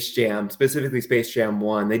Space Jam, specifically Space Jam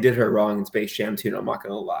 1. They did her wrong in Space Jam 2, I'm not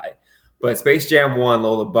going to lie. But Space Jam 1,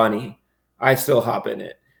 Lola Bunny, I still hop in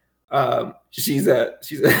it. She's a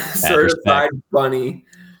certified bunny.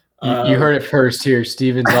 You heard it first here.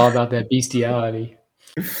 Steven's all about that bestiality.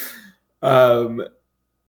 Everyone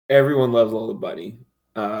loves Lola Bunny.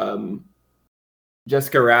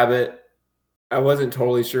 Jessica Rabbit, I wasn't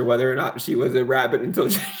totally sure whether or not she was a rabbit until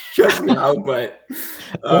just now, but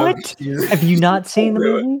what? Have you not seen the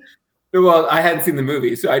movie? Well, I hadn't seen the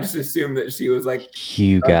movie, so I just assumed that she was like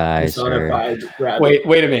you guys are... Wait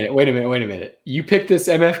a minute. You picked this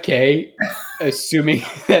MFK assuming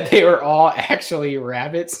that they were all actually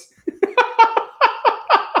rabbits?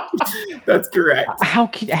 That's correct.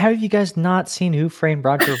 How have you guys not seen Who Framed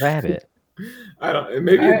Roger Rabbit? I don't.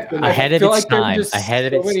 Maybe ahead of its time.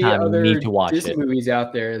 Ahead of its time, you need to watch Disney movies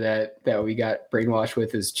out there that we got brainwashed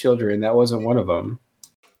with as children. That wasn't one of them.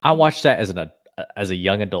 I watched that as a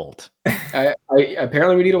young adult. I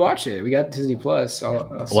apparently we need to watch it. We got Disney Plus.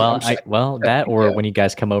 When you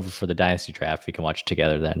guys come over for the Dynasty Draft, we can watch it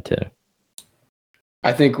together then too.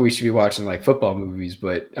 I think we should be watching like football movies,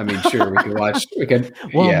 but I mean, sure, we can watch.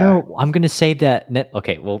 No, I'm going to save that.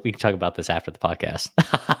 Okay, well, we can talk about this after the podcast.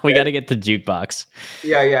 We got to get the jukebox.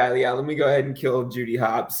 Yeah. Let me go ahead and kill Judy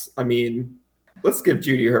Hopps. I mean, let's give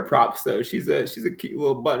Judy her props though. She's a cute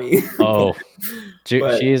little bunny. Oh, she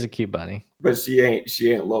is a cute bunny, but she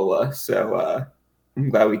ain't Lola. So I'm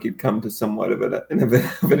glad we could come to somewhat of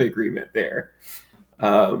an agreement there.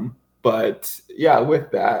 But yeah, with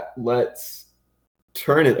that, let's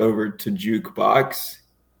turn it over to Jukebox.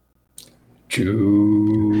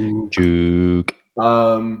 Juke.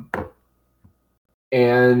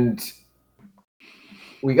 And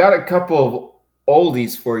we got a couple of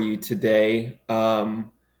oldies for you today.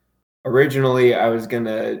 Originally, I was going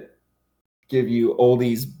to give you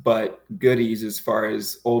oldies but goodies as far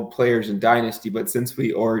as old players in Dynasty, but since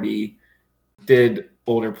we already did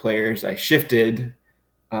older players, I shifted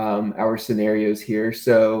our scenarios here.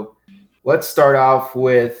 So let's start off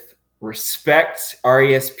with Respect,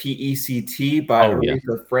 R-E-S-P-E-C-T by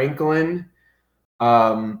Aretha Franklin.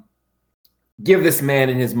 Give this man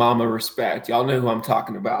and his mama respect. Y'all know who I'm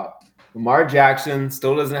talking about. Lamar Jackson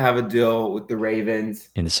still doesn't have a deal with the Ravens.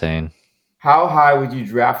 Insane. How high would you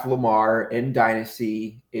draft Lamar in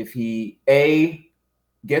Dynasty if he, A,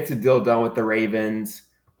 gets a deal done with the Ravens,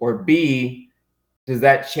 or B, does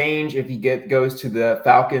that change if he goes to the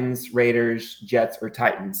Falcons, Raiders, Jets, or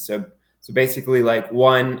Titans? So basically, like,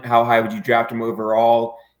 one, how high would you draft him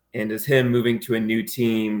overall? And does him moving to a new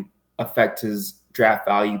team affect his draft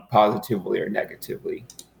value positively or negatively?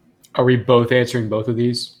 Are we both answering both of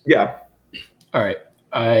these? Yeah. All right.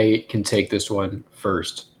 I can take this one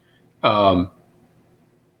first. I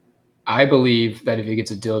believe that if he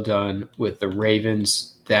gets a deal done with the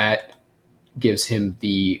Ravens, that gives him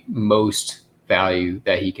the most value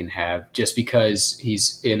that he can have just because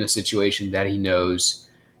he's in a situation that he knows.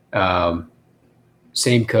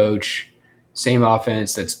 Same coach, same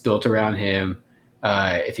offense that's built around him.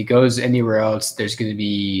 If he goes anywhere else, there's going to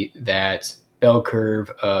be that bell curve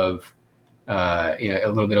of a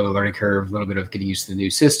little bit of a learning curve, a little bit of getting used to the new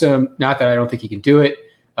system. Not that I don't think he can do it.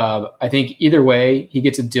 I think either way, he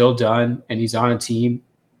gets a deal done and he's on a team.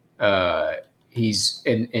 He's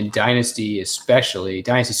in Dynasty, especially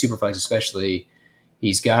Dynasty Superflex, especially.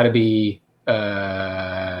 He's got to be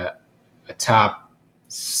a top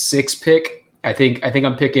 6 pick. I think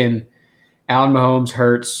I'm picking Allen Mahomes,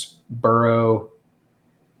 Hurts, Burrow,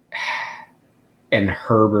 and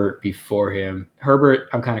Herbert before him. Herbert,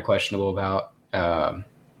 I'm kind of questionable about.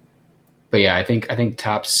 But yeah, I think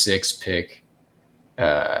top 6 pick.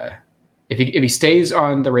 If he stays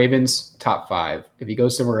on the Ravens, top 5. If he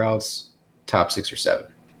goes somewhere else, top 6 or 7.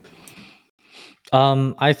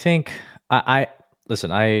 I think I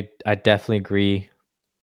listen. I definitely agree.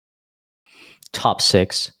 Top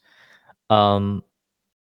 6.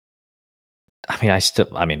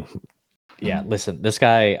 Yeah, listen, this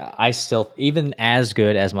guy, I still, even as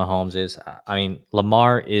good as Mahomes is, I mean,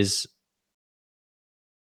 Lamar is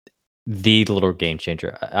the little game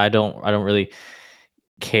changer. I don't really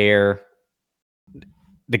care.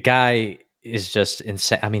 The guy is just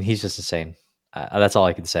insane. I mean, he's just insane. That's all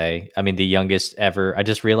I can say. I mean, the youngest ever, I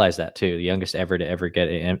just realized that too, the youngest ever to ever get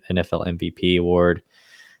an NFL MVP award.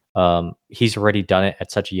 He's already done it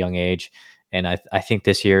at such a young age. And I think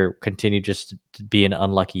this year continued just to be an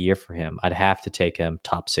unlucky year for him. I'd have to take him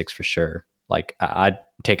top 6 for sure. Like I'd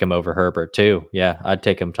take him over Herbert too. Yeah, I'd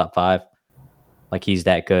take him top 5. Like he's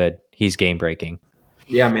that good. He's game breaking.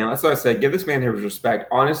 Yeah, man. That's what I said. Give this man his respect.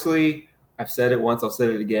 Honestly, I've said it once. I'll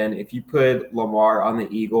say it again. If you put Lamar on the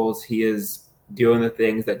Eagles, he is doing the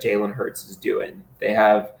things that Jalen Hurts is doing. They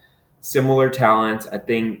have similar talents. I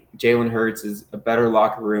think Jalen Hurts is a better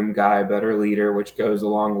locker room guy, better leader, which goes a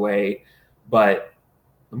long way. But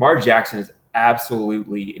Lamar Jackson is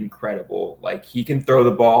absolutely incredible. Like he can throw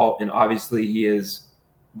the ball, and obviously he is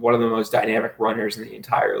one of the most dynamic runners in the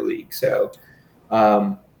entire league. So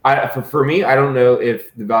for me, I don't know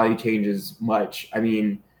if the value changes much. I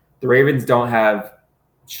mean, the Ravens don't have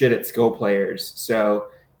shit at skill players. So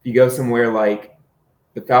if you go somewhere like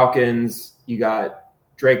the Falcons, you got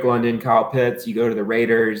Drake London, Kyle Pitts. You go to the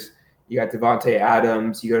Raiders, you got Devontae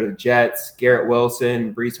Adams. You go to the Jets, Garrett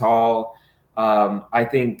Wilson, Breece Hall. I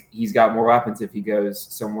think he's got more weapons if he goes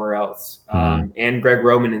somewhere else. And Greg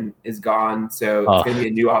Roman is gone, so it's going to be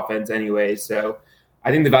a new offense anyway. So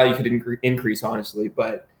I think the value could increase, honestly.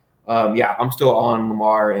 But, yeah, I'm still on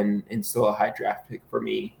Lamar and still a high draft pick for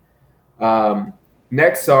me.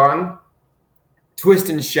 Next song, Twist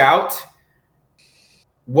and Shout.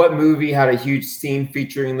 What movie had a huge scene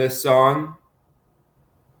featuring this song?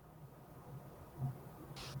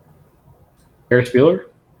 Ferris Bueller.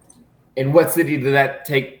 And what city did that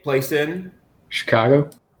take place in? Chicago.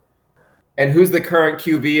 And who's the current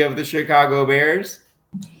QB of the Chicago Bears?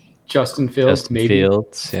 Justin Fields, Justin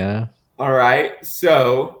Fields, yeah. All right.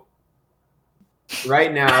 So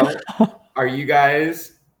right now, are you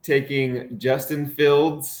guys taking Justin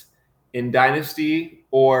Fields in Dynasty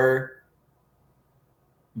or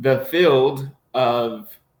the field of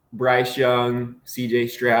Bryce Young, CJ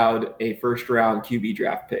Stroud, a first-round QB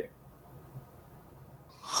draft pick?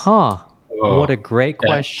 What a great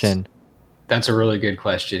question. That's a really good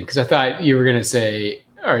question, because I thought you were going to say,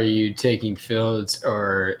 are you taking Fields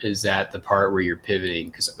or is that the part where you're pivoting?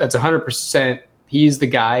 Because that's 100%. He's the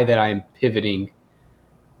guy that I'm pivoting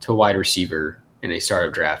to wide receiver in a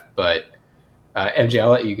startup draft. But MJ, I'll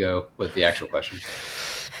let you go with the actual question.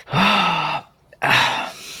 I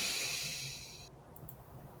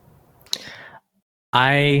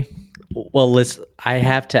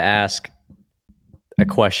have to ask a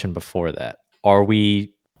question before that. Are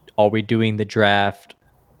we doing the draft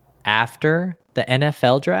after the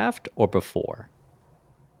NFL draft or before?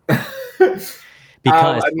 Because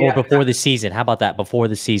or before the season. How about that? Before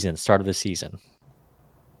the season, start of the season.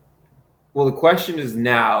 Well, the question is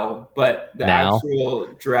now, but the actual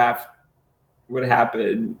draft would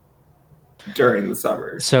happen during the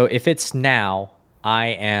summer. So if it's now, I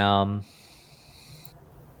am.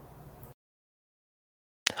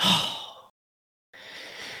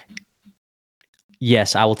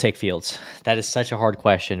 Yes, I will take Fields. That is such a hard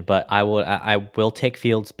question, but I will take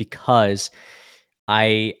Fields because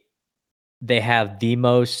they have the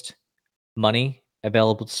most money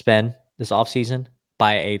available to spend this offseason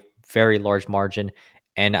by a very large margin.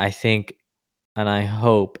 And I think, and I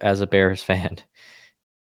hope as a Bears fan,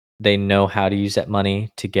 they know how to use that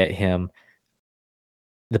money to get him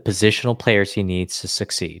the positional players he needs to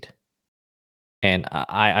succeed. And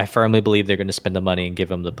I firmly believe they're going to spend the money and give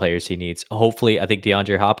him the players he needs. Hopefully, I think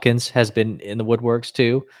DeAndre Hopkins has been in the woodworks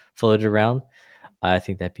too, floated around. I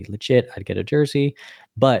think that'd be legit. I'd get a jersey.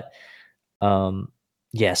 But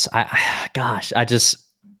yes, I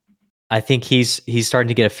think he's starting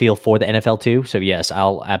to get a feel for the NFL too. So yes,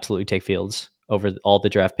 I'll absolutely take Fields over all the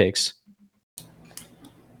draft picks.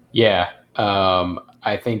 Yeah,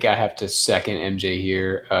 I think I have to second MJ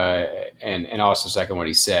here, and also second what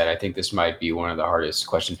he said. I think this might be one of the hardest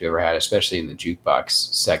questions we ever had, especially in the jukebox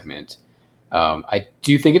segment. I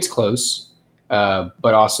do think it's close,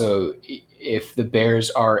 but also if the Bears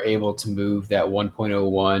are able to move that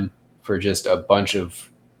 1.01 for just a bunch of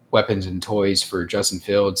weapons and toys for Justin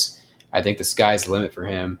Fields, I think the sky's the limit for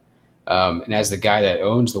him. And as the guy that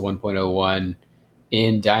owns the 1.01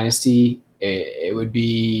 in Dynasty, it would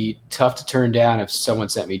be tough to turn down if someone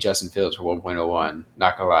sent me Justin Fields for 1.01.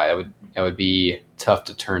 Not gonna lie, that would be tough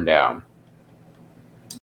to turn down.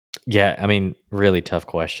 Yeah, I mean, really tough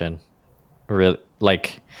question. Really,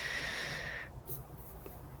 like,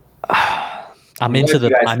 I'm into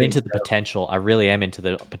the potential. I really am into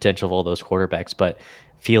the potential of all those quarterbacks, but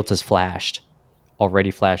Fields has already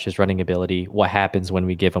flashed his running ability. What happens when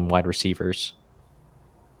we give him wide receivers?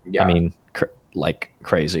 Yeah. I mean,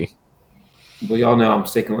 crazy. Well, y'all know I'm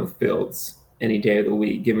sticking with Fields any day of the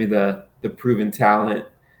week. Give me the proven talent.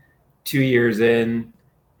 2 years in,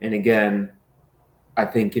 and again, I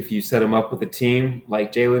think if you set him up with a team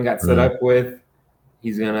like Jalen got set up with,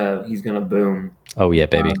 he's gonna boom. Oh yeah,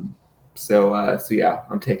 baby. So yeah,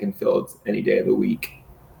 I'm taking Fields any day of the week.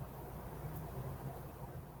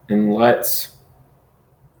 And let's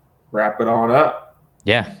wrap it on up.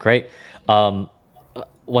 Yeah, great.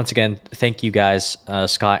 Once again, thank you guys,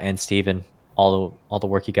 Scott and Steven, all the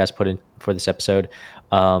work you guys put in for this episode.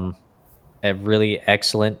 A really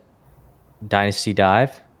excellent Dynasty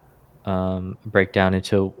dive, breakdown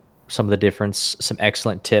into some of the difference, some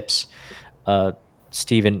excellent tips.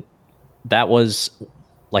 Steven, that was,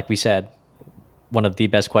 like we said, one of the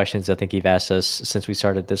best questions I think you've asked us since we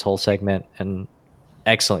started this whole segment, and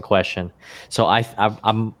excellent question. So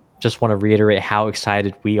I'm just want to reiterate how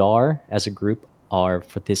excited we are as a group are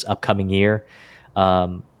for this upcoming year.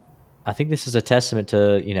 I think this is a testament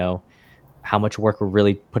to, how much work we're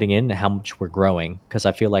really putting in and how much we're growing, because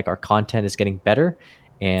I feel like our content is getting better.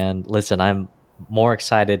 And listen, I'm more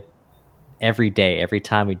excited every day, every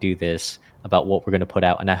time we do this, about what we're going to put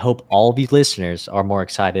out. And I hope all these listeners are more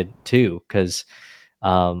excited too, because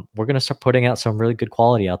we're going to start putting out some really good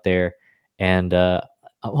quality out there, and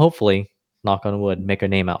hopefully, knock on wood, make a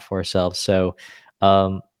name out for ourselves. So,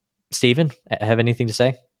 Steven, have anything to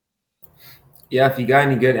say? Yeah, if you got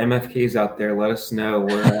any good MFKs out there, let us know.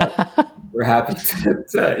 We're happy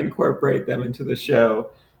to incorporate them into the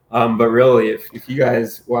show. But really, if you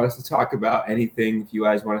guys want us to talk about anything, if you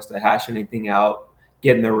guys want us to hash anything out,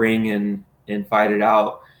 get in the ring and fight it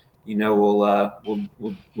out, we'll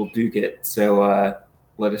duke it. So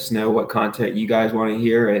let us know what content you guys want to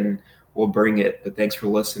hear, and we'll bring it. But thanks for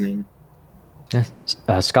listening. Yeah,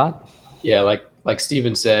 Scott. Yeah, like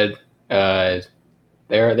Steven said, there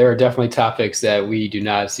are definitely topics that we do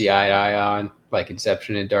not see eye to eye on, like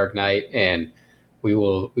Inception and Dark Knight, and we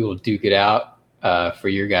will duke it out for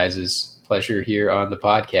your guys' pleasure here on the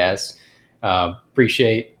podcast.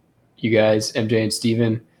 Appreciate you guys, MJ and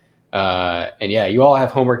Steven. And yeah, you all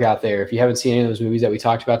have homework out there. If you haven't seen any of those movies that we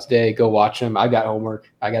talked about today, go watch them. I got homework.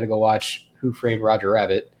 I got to go watch Who Framed Roger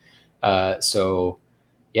Rabbit. So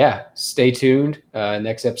yeah, stay tuned.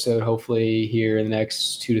 Next episode, hopefully here in the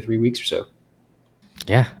next 2 to 3 weeks or so.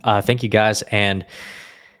 Yeah. Thank you guys. And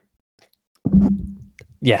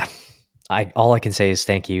yeah, all I can say is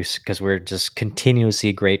thank you, because we're just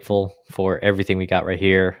continuously grateful for everything we got right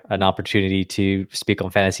here. An opportunity to speak on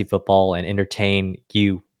fantasy football and entertain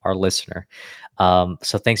you, our listener.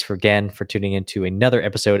 So thanks again for tuning into another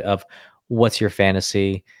episode of What's Your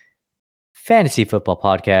Fantasy Football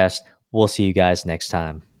Podcast. We'll see you guys next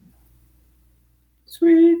time.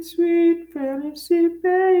 Sweet, sweet fantasy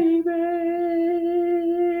baby.